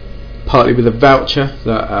 partly with a voucher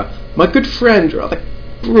that my good friend rather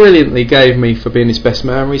brilliantly gave me for being his best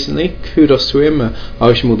man recently. Kudos to him. I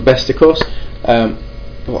wish him all the best, of course.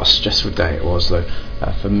 What a stressful day it was, though,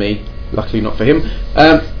 for me. Luckily not for him.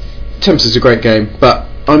 Tempest is a great game, but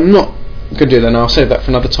I'm not going to do that now. I'll save that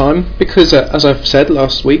for another time, because as I've said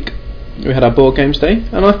last week, we had our board games day,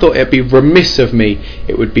 and I thought it'd be remiss of me,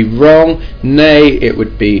 it would be wrong, nay, it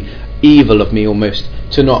would be evil of me almost,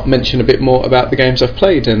 to not mention a bit more about the games I've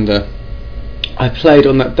played. And I played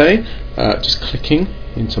on that day, just clicking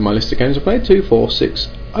into my list of games I played, 2, 4, 6,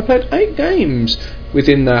 I played 8 games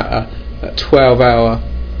within that 12-hour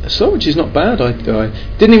slot, which is not bad. I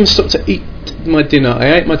didn't even stop to eat my dinner.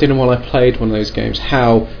 I ate my dinner while I played one of those games.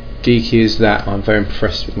 How geeky is that? I'm very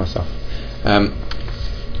impressed with myself.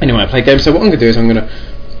 Anyway, I played games, so what I'm going to do is I'm going to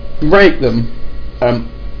rate them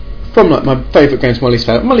from like my favourite games to my least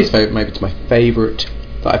favourite. My least favourite maybe to my favourite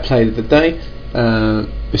that I played the day.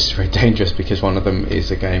 This is very dangerous because one of them is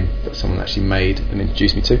a game that someone actually made and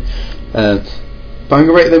introduced me to. But I'm going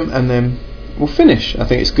to rate them and then we'll finish. I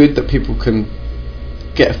think it's good that people can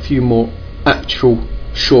get a few more actual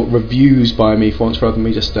short reviews by me for once, rather than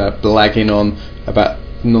me just blagging on about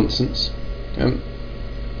nonsense.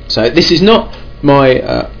 So this is not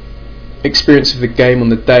my experience of the game on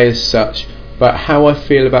the day as such, but how I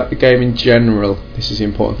feel about the game in general. This is the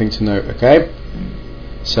important thing to note, okay?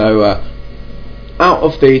 So out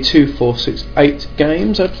of the 2, 4, 6, 8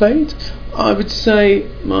 games I played, I would say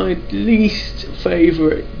my least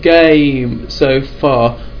favourite game so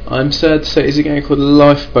far, I'm sad to say, is a game called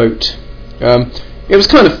Lifeboat. It was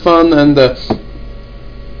kind of fun, and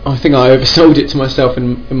I think I oversold it to myself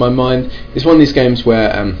in my mind. It's one of these games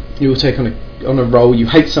where you'll take on a role, you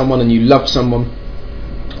hate someone and you love someone,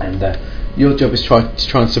 and your job is to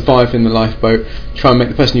try and survive in the lifeboat, try and make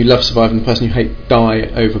the person you love survive and the person you hate die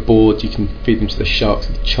overboard. You can feed them to the sharks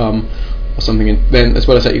with chum or something, and then as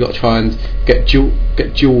well as that you've got to try and get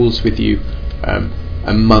jewels with you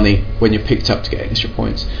and money when you're picked up to get extra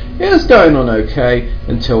points. It was going on okay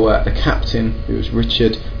until the captain, who was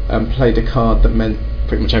Richard, played a card that meant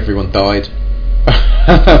pretty much everyone died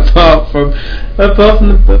apart from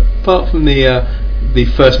the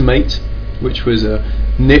first mate, which was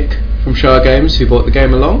Nick from Shire Games, who brought the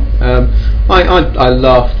game along. I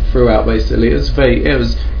laughed throughout basically. It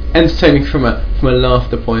was entertaining from a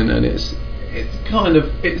laughter point, and it's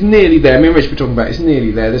nearly there. Me and Rich were talking about it's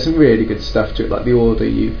nearly there. There's some really good stuff to it, like the order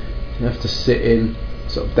you have to sit in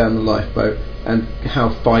sort of down the lifeboat, and how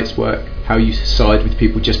fights work, how you side with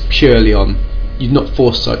people just purely on, you're not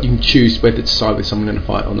forced to, you can choose whether to side with someone in a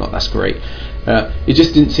fight or not. That's great. It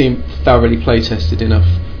just didn't seem thoroughly play tested enough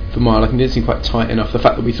for mine. Like, it didn't seem quite tight enough. The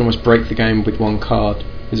fact that we can almost break the game with one card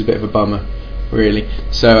is a bit of a bummer, really.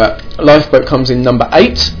 So Lifeboat comes in number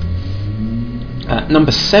 8.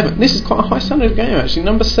 Number 7, this is quite a high standard game actually.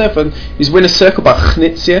 Number 7 is Winner Circle by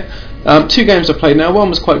Knizia. 2 games I played now. One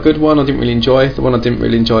was quite a good, one I didn't really enjoy. The one I didn't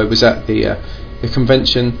really enjoy was at the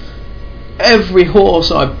convention. Every horse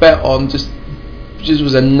I bet on just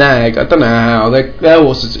was a nag. I don't know how. They're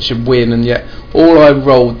horses that should win, and yet all I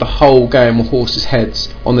rolled the whole game were horses'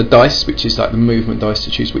 heads on the dice, which is like the movement dice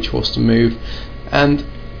to choose which horse to move. And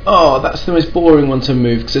that's the most boring one to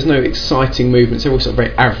move because there's no exciting movements. They're all sort of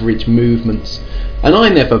very average movements. And I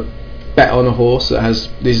never bet on a horse that has,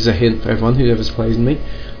 this is a hint for everyone who ever plays me,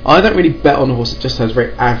 I don't really bet on a horse that just has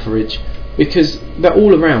very average, because they're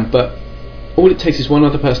all around, but all it takes is one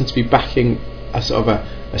other person to be backing a sort of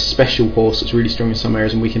a special horse that's really strong in some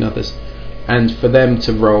areas and weak in others, and for them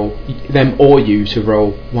to roll, them or you to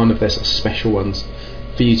roll one of their sort of special ones,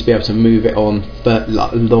 for you to be able to move it on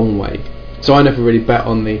a long way. So I never really bet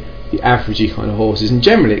on the averagey kind of horses, and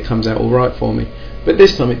generally it comes out alright for me. But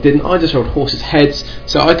this time it didn't. I just rolled horses' heads,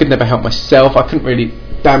 so I could never help myself. I couldn't really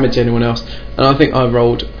damage anyone else, and I think I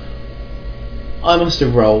must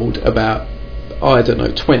have rolled about,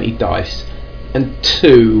 20 dice, and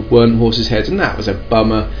 2 weren't horses' heads, and that was a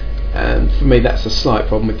bummer. And for me, that's a slight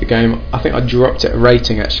problem with the game. I think I dropped it a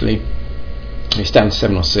rating actually. It's down to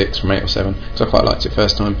 7 or 6 from 8 or 7, because I quite liked it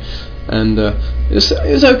first time. And it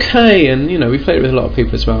was okay, and we played it with a lot of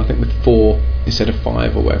people as well. I think with 4 instead of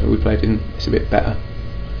 5 or whatever we played in, it's a bit better.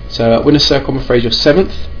 So Winner Circle, I'm afraid, your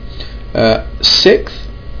 7th. 6th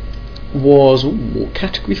was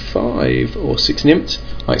category 5 or 6 Nimmt.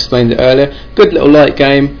 I explained it earlier. Good little light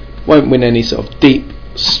game. Won't win any sort of deep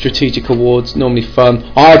strategic awards. Normally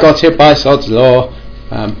fun. I got hit by Sod's Law,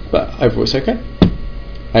 but overall it's okay.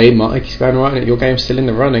 Hey Mike, he's going right. Your game's still in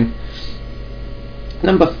the running.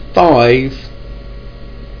 Number 5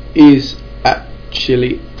 is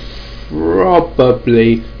actually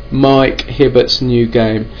probably Mike Hibbert's new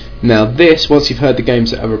game. Now this, once you've heard the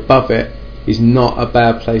games that are above it, is not a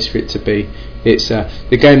bad place for it to be. It's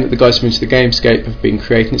the game that the guys from Into the Gamescape have been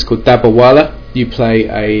creating. It's called Dabawala. You play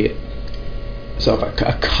a sort of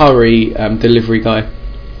a curry delivery guy,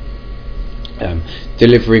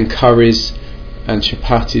 delivering curries and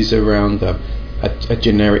chapatis around a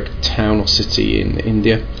generic town or city in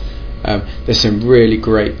India. There's some really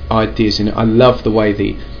great ideas in it. I love the way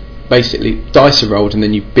basically dice are rolled and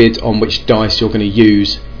then you bid on which dice you're going to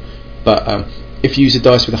use, but if you use a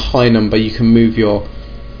dice with a high number, you can move your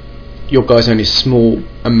guys only a small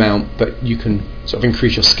amount, but you can sort of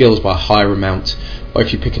increase your skills by a higher amount. Or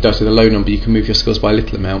if you pick a dice with a low number, you can move your skills by a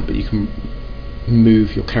little amount, but you can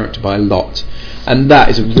move your character by a lot. And that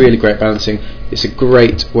is a really great balancing. It's a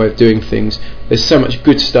great way of doing things. There's so much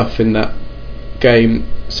good stuff in that game,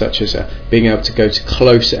 such as being able to go to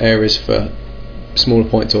closer areas for smaller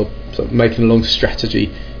points, or sort of making a long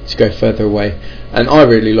strategy to go further away, and I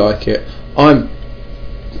really like it. I'm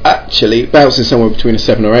actually bouncing somewhere between a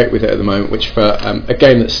 7 or 8 with it at the moment, which for a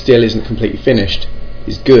game that still isn't completely finished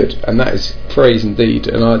is good, and that is praise indeed,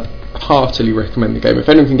 and I heartily recommend the game. If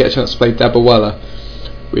anyone can get a chance to play Dabawala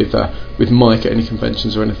with Mike at any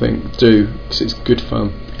conventions or anything, do, because it's good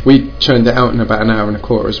fun. we churned it out in about an hour and a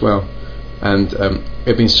quarter as well, and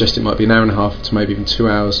it'd been suggested it might be an hour and a half to maybe even 2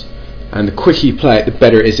 hours. And the quicker you play it, the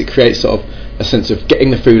better it is. It creates sort of a sense of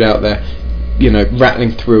getting the food out there,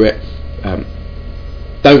 rattling through it.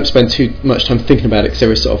 Don't spend too much time thinking about it, because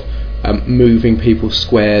there is sort of moving people's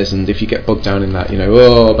squares, and if you get bogged down in that,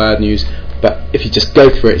 bad news. But if you just go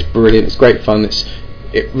through it, it's brilliant. It's great fun.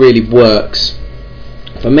 It really works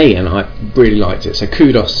for me, and I really liked it. So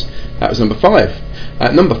kudos. That was number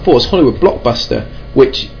 5. Number 4 is Hollywood Blockbuster,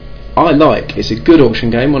 which I like. It's a good auction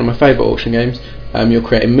game, one of my favourite auction games. You're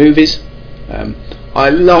creating movies.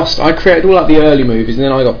 I created all the early movies, and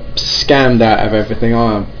then I got scammed out of everything.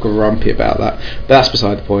 I'm grumpy about that, but that's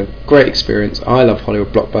beside the point. Great experience. I love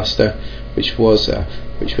Hollywood Blockbuster, which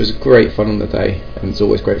was great fun on the day, and it's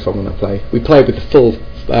always great fun when I play. We played with the full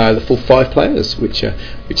 5 players, which is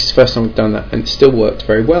the first time we've done that, and it still worked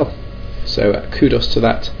very well. So kudos to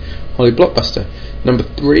that, Hollywood Blockbuster. Number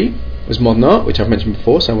 3 was Modern Art, which I've mentioned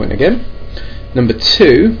before, so I won't again. Number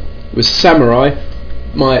 2 was Samurai,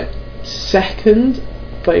 my second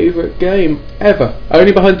favourite game ever,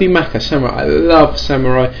 only behind Dimaka. Samurai, I love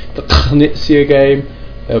Samurai, the Knizia game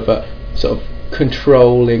of sort of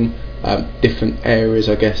controlling different areas,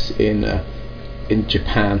 I guess, in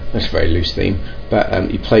Japan. That's a very loose theme,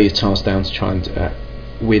 but you play your tiles down to try and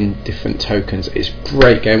win different tokens. It's a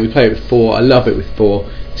great game. We play it with 4. I love it with 4.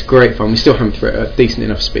 It's great fun. We still hammer through it at a decent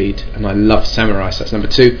enough speed, and I love Samurai, so that's number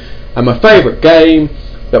 2. And my favourite game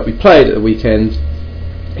that we played at the weekend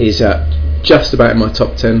is just about in my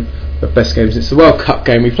top 10 of best games. It's the World Cup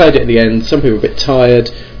game. We played it at the end. Some people were a bit tired.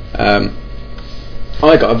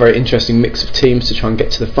 I got a very interesting mix of teams to try and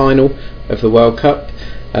get to the final of the World Cup.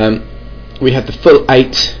 We had the full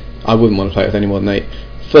 8. I wouldn't want to play it with any more than 8.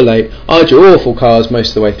 Full 8. I drew awful cards most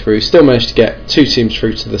of the way through. Still managed to get 2 teams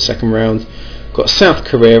through to the second round. Got South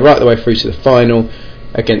Korea right the way through to the final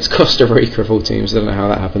against Costa Rica of all teams. I don't know how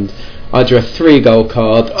that happened. I drew a 3-goal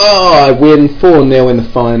card. I win 4-0 in the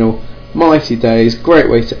final. Mighty days. Great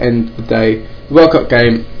way to end the day. The World Cup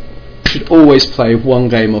game, should always play one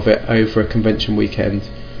game of it over a convention weekend.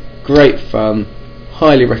 Great fun.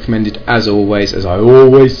 Highly recommended as always, as I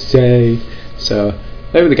always say. So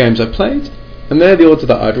they were the games I played, and they're the order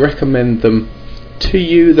that I'd recommend them to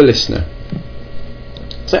you, the listener.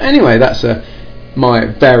 So anyway, that's my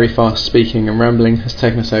very fast speaking and rambling has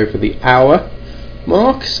taken us over the hour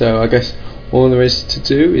mark. So I guess all there is to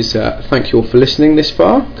do is thank you all for listening this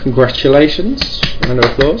far. Congratulations. Round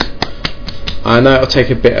of applause. I know it'll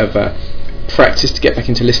take a bit of practice to get back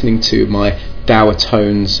into listening to my dour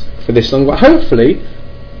tones for this long, but hopefully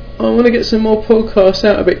I want to get some more podcasts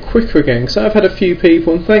out a bit quicker again, because I've had a few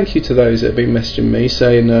people, and thank you to those that have been messaging me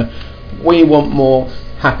saying we want more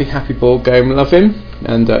happy board game loving,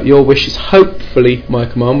 and your wish is hopefully my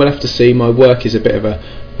command. We'll have to see. My work is a bit of a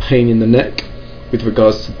pain in the neck with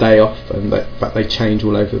regards to day off, and the fact they change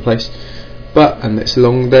all over the place, and it's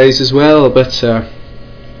long days as well, but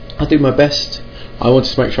I'll do my best. I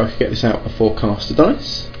wanted to make sure I could get this out before Caster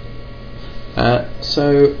Dice.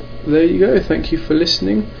 So there you go. Thank you for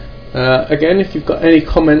listening. Again, if you've got any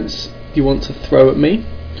comments you want to throw at me,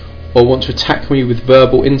 or want to attack me with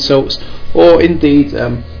verbal insults, or indeed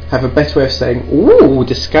have a better way of saying "ooh,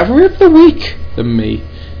 discovery of the week" than me,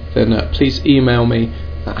 then please email me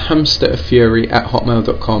at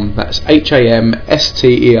hamsteroffury@hotmail.com. That's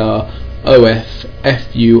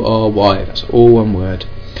HAMSTEROFFURY. That's all one word,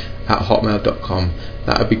 at hotmail.com.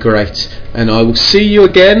 That would be great, and I will see you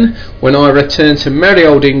again when I return to merry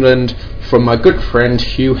old England from my good friend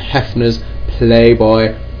Hugh Hefner's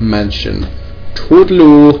Playboy Mansion.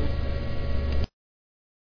 Toodaloo.